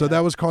right. So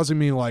that was causing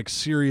me like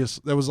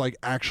that was like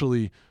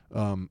actually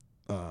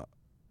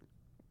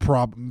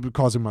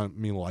causing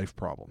me life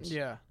problems.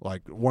 Yeah.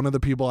 Like one of the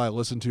people I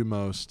listened to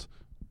most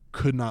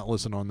could not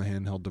listen on the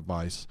handheld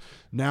device.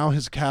 Now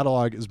his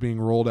catalog is being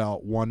rolled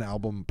out 1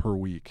 album per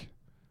week.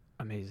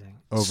 Amazing.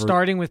 Over-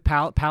 Starting with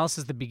Palace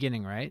is the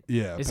beginning, right?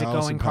 Yeah. Is Palace it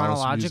going and Palace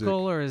chronological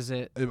Music. or is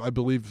it? I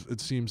believe it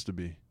seems to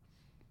be.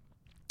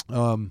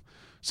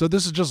 So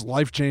this is just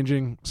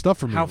life-changing stuff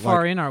for me. How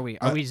far Like, in are we?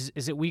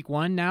 Is it week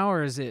 1 now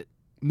or is it?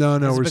 No,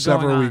 Has it we're been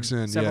several going on? weeks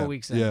in. Several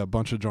weeks in. Yeah, a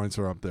bunch of joints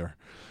are up there.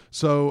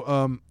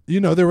 So,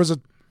 there was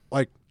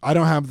I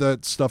don't have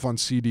that stuff on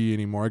CD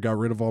anymore. I got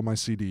rid of all my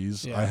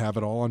CDs. Yeah. I have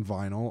it all on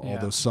vinyl, Yeah.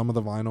 although some of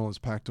the vinyl is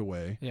packed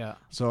away. Yeah.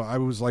 So I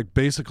was like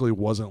basically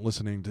wasn't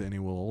listening to any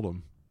Will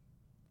Oldham,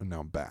 and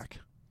now I'm back.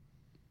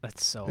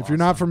 That's so If you're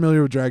not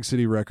familiar with Drag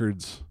City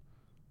Records,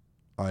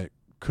 I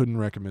couldn't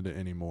recommend it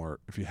anymore.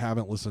 If you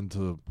haven't listened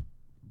to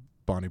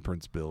Bonnie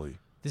Prince Billy,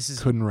 this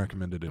is couldn't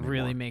recommend it anymore.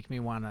 really make me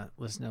want to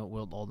listen to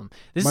Will Oldham.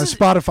 My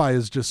Spotify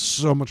is just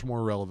so much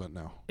more relevant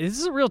now. This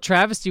is a real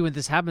travesty when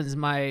this happens.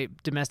 My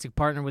domestic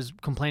partner was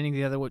complaining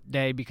the other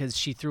day because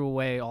she threw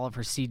away all of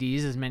her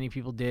CDs, as many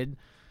people did,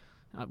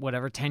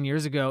 10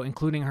 years ago,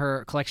 including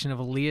her collection of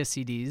Aaliyah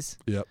CDs.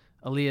 Yep.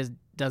 Aaliyah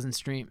doesn't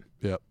stream.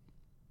 Yep.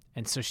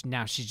 And so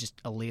now she's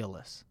just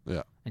Aaliyah-less.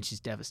 Yeah. And she's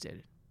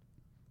devastated.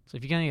 So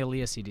if you got any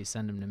Aaliyah CDs,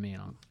 send them to me.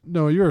 And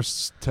No, you're a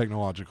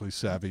technologically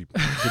savvy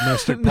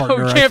domestic No,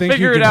 partner. we I can't think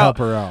figure you it can out. help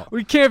her out.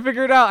 We can't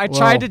figure it out. I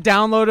tried to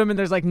download them, and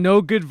there's like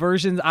no good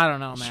versions. I don't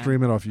know, man.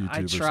 Stream it off YouTube.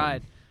 I or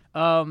tried.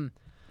 something.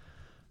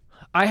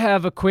 I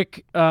have a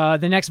quick. The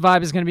next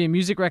vibe is going to be a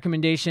music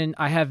recommendation.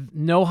 I have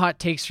no hot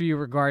takes for you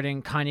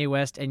regarding Kanye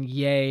West and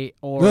Ye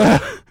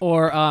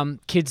or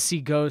Kids See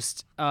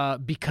Ghosts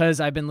because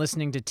I've been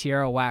listening to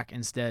Tierra Whack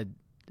instead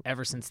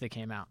ever since they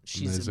came out.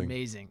 She's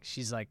amazing.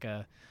 She's like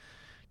a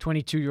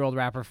 22-year-old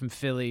rapper from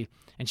Philly,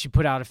 and she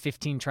put out a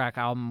 15-track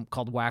album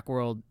called Whack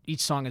World.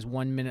 Each song is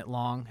 1 minute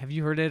long. Have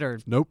you heard it or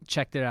Nope.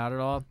 checked it out at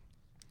all?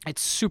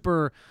 It's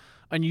super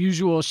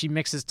unusual. She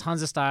mixes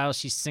tons of styles.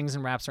 She sings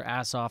and raps her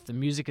ass off. The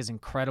music is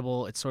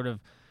incredible. It's sort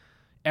of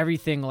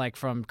everything like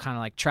from kind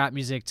of like trap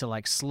music to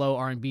like slow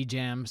R&B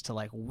jams to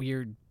like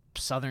weird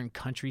southern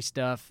country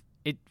stuff.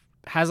 It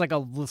has like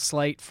a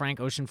slight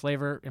Frank Ocean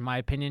flavor, in my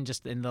opinion,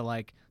 just in the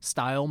like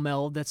style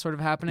meld that's sort of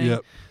happening.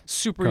 Yep.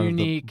 Super Kind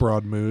unique. Of the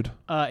broad mood.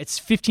 It's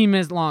 15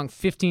 minutes long,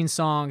 15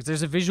 songs.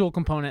 There's a visual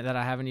component that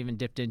I haven't even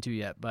dipped into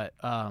yet, but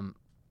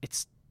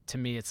it's to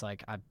me, it's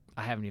like I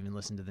haven't even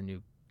listened to the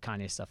new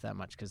Kanye stuff that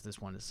much because this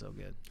one is so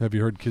good. Have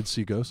you heard Kids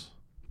See Ghosts?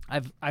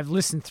 I've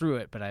listened through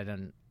it, but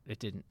it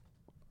didn't.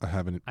 I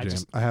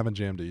haven't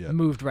jammed it yet.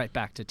 Moved right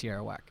back to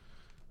Tierra Whack.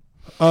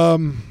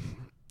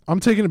 I'm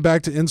taking it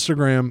back to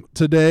Instagram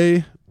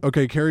today.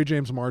 Okay, Kerry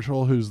James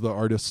Marshall, who's the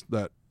artist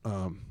that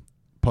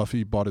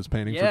Puffy bought his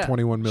painting for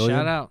 $21 million.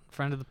 Shout out,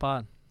 friend of the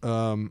pod.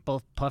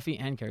 Both Puffy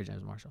and Kerry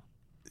James Marshall.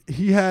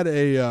 He had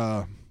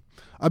a.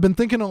 I've been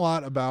thinking a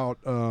lot about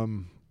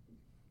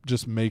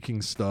just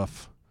making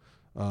stuff.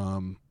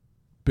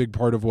 Big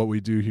part of what we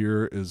do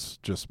here is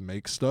just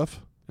make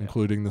stuff,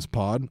 including this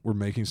pod. We're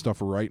making stuff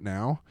right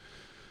now.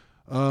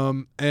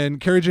 And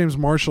Kerry James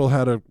Marshall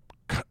had a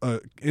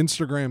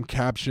Instagram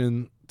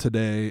caption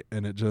today,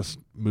 and it just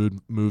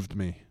moved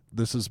me.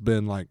 This has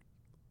been like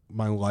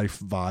my life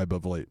vibe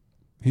of late.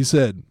 He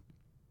said,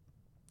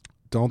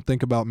 "Don't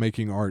think about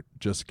making art,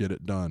 just get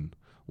it done.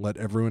 Let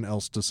everyone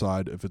else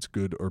decide if it's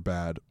good or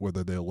bad,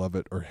 whether they love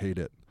it or hate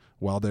it.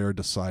 While they are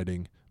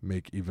deciding,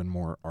 make even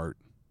more art."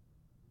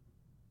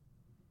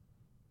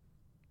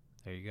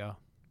 There you go.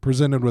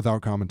 Presented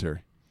without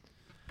commentary.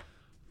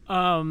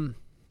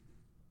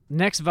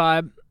 Next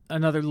vibe,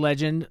 another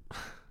legend,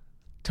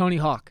 Tony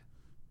Hawk.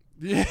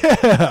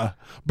 Yeah,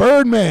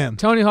 Birdman.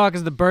 Tony Hawk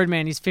is the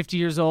Birdman. He's 50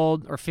 years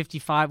old or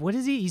 55. What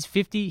is he? He's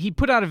 50. He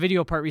put out a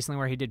video part recently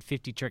where he did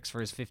 50 tricks for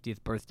his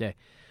 50th birthday.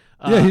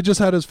 Yeah, he just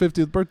had his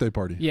 50th birthday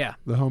party. Yeah.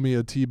 The homie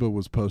Atiba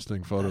was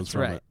posting photos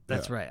from it.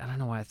 That's right. I don't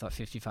know why I thought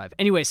 55.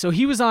 Anyway, so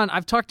he was on,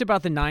 I've talked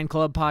about the 9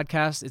 Club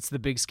podcast. It's the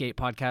big skate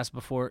podcast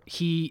before.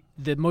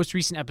 The most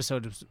recent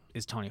episode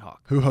is Tony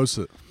Hawk. Who hosts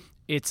it?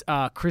 It's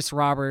Chris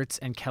Roberts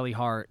and Kelly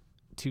Hart,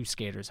 2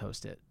 skaters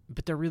host it.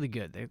 But they're really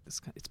good.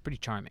 It's pretty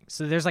charming.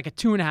 So there's like a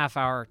 2.5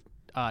 hour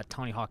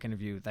Tony Hawk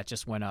interview that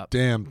just went up.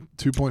 Damn,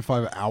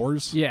 2.5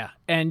 hours? Yeah,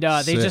 and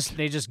they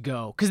just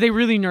go because they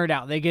really nerd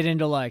out. They get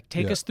into like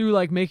take us through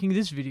like making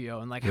this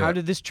video and like how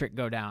did this trick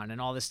go down and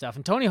all this stuff.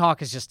 And Tony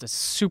Hawk is just a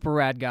super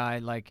rad guy.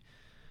 Like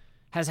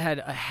has had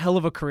a hell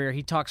of a career.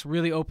 He talks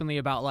really openly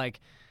about like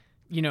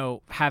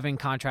having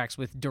contracts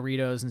with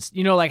Doritos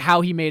and like how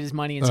he made his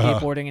money in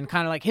skateboarding and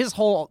kind of like his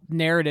whole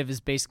narrative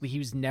is basically he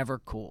was never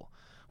cool.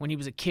 When he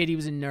was a kid, he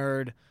was a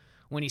nerd.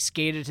 When he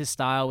skated, his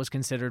style was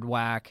considered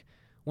whack.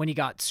 When he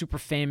got super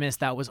famous,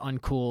 that was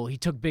uncool. He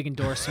took big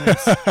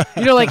endorsements.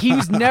 Like he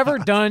was never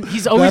done.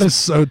 He's always that is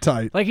so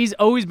tight. Like he's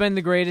always been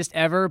the greatest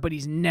ever, but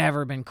he's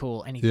never been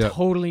cool, and he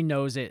totally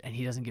knows it, and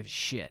he doesn't give a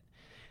shit.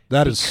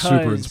 That is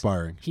super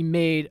inspiring. He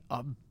made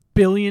 $1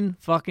 billion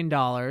fucking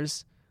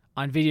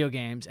on video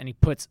games, and he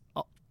puts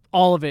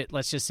all of it,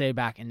 let's just say,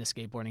 back into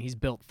skateboarding. He's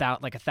built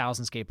like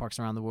 1,000 skate parks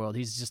around the world.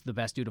 He's just the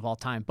best dude of all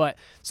time. But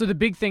so the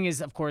big thing is,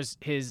 of course,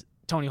 his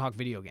Tony Hawk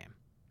video game.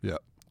 Yeah.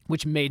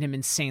 Which made him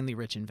insanely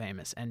rich and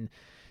famous. And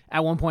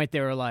at one point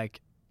they were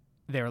like,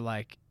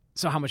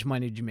 so how much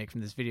money did you make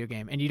from this video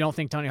game? And you don't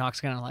think Tony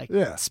Hawk's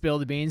gonna spill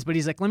the beans, but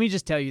he's like, let me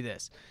just tell you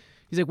this.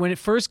 He's like, when it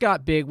first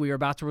got big, we were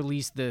about to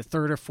release the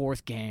 3rd or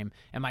 4th game,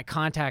 and my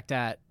contact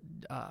at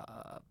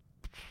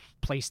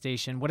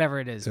PlayStation, whatever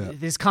it is,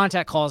 his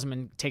contact calls him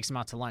and takes him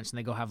out to lunch, and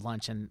they go have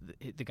lunch, and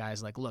the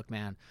guy's like, look,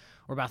 man,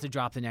 we're about to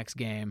drop the next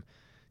game.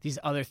 These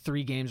other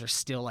 3 games are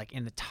still like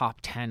in the top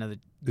 10 of the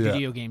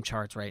video game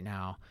charts right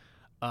now.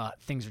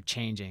 Things are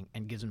changing,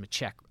 and gives him a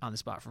check on the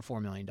spot for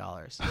 $4 million.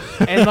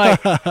 And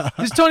like,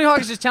 this Tony Hawk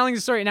is just telling the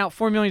story. Now,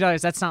 $4 million,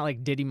 that's not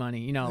like Diddy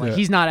money,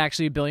 he's not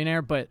actually a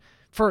billionaire, but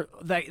for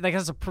like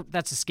that's a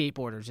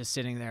skateboarder just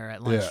sitting there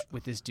at lunch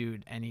with this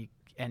dude, and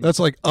that's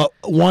like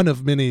one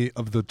of many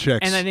of the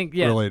checks. And I think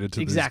related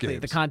to exactly these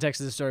games. The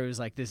context of the story was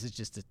like, this is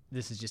just a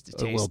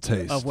taste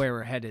taste of where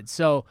we're headed.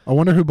 So I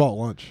wonder who bought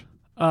lunch.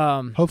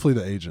 Hopefully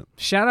the agent.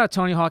 Shout out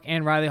Tony Hawk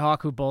and Riley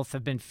Hawk, who both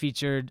have been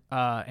featured in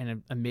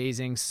an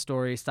amazing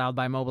story styled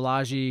by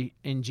Mobilaji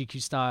in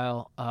GQ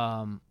Style.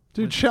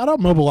 Dude, shout out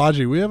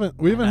Mobilaji. We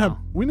know. have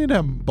we need to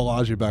have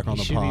Balaji back on He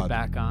the should pod. be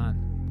back on.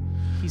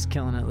 He's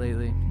killing it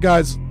lately.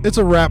 Guys, it's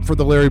a wrap for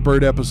the Larry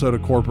Bird episode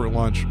of Corporate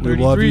Lunch. We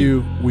 33. love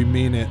you. We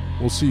mean it.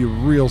 We'll see you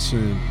real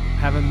soon.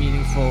 Have a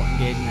meaningful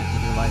engagement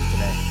with your life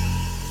today.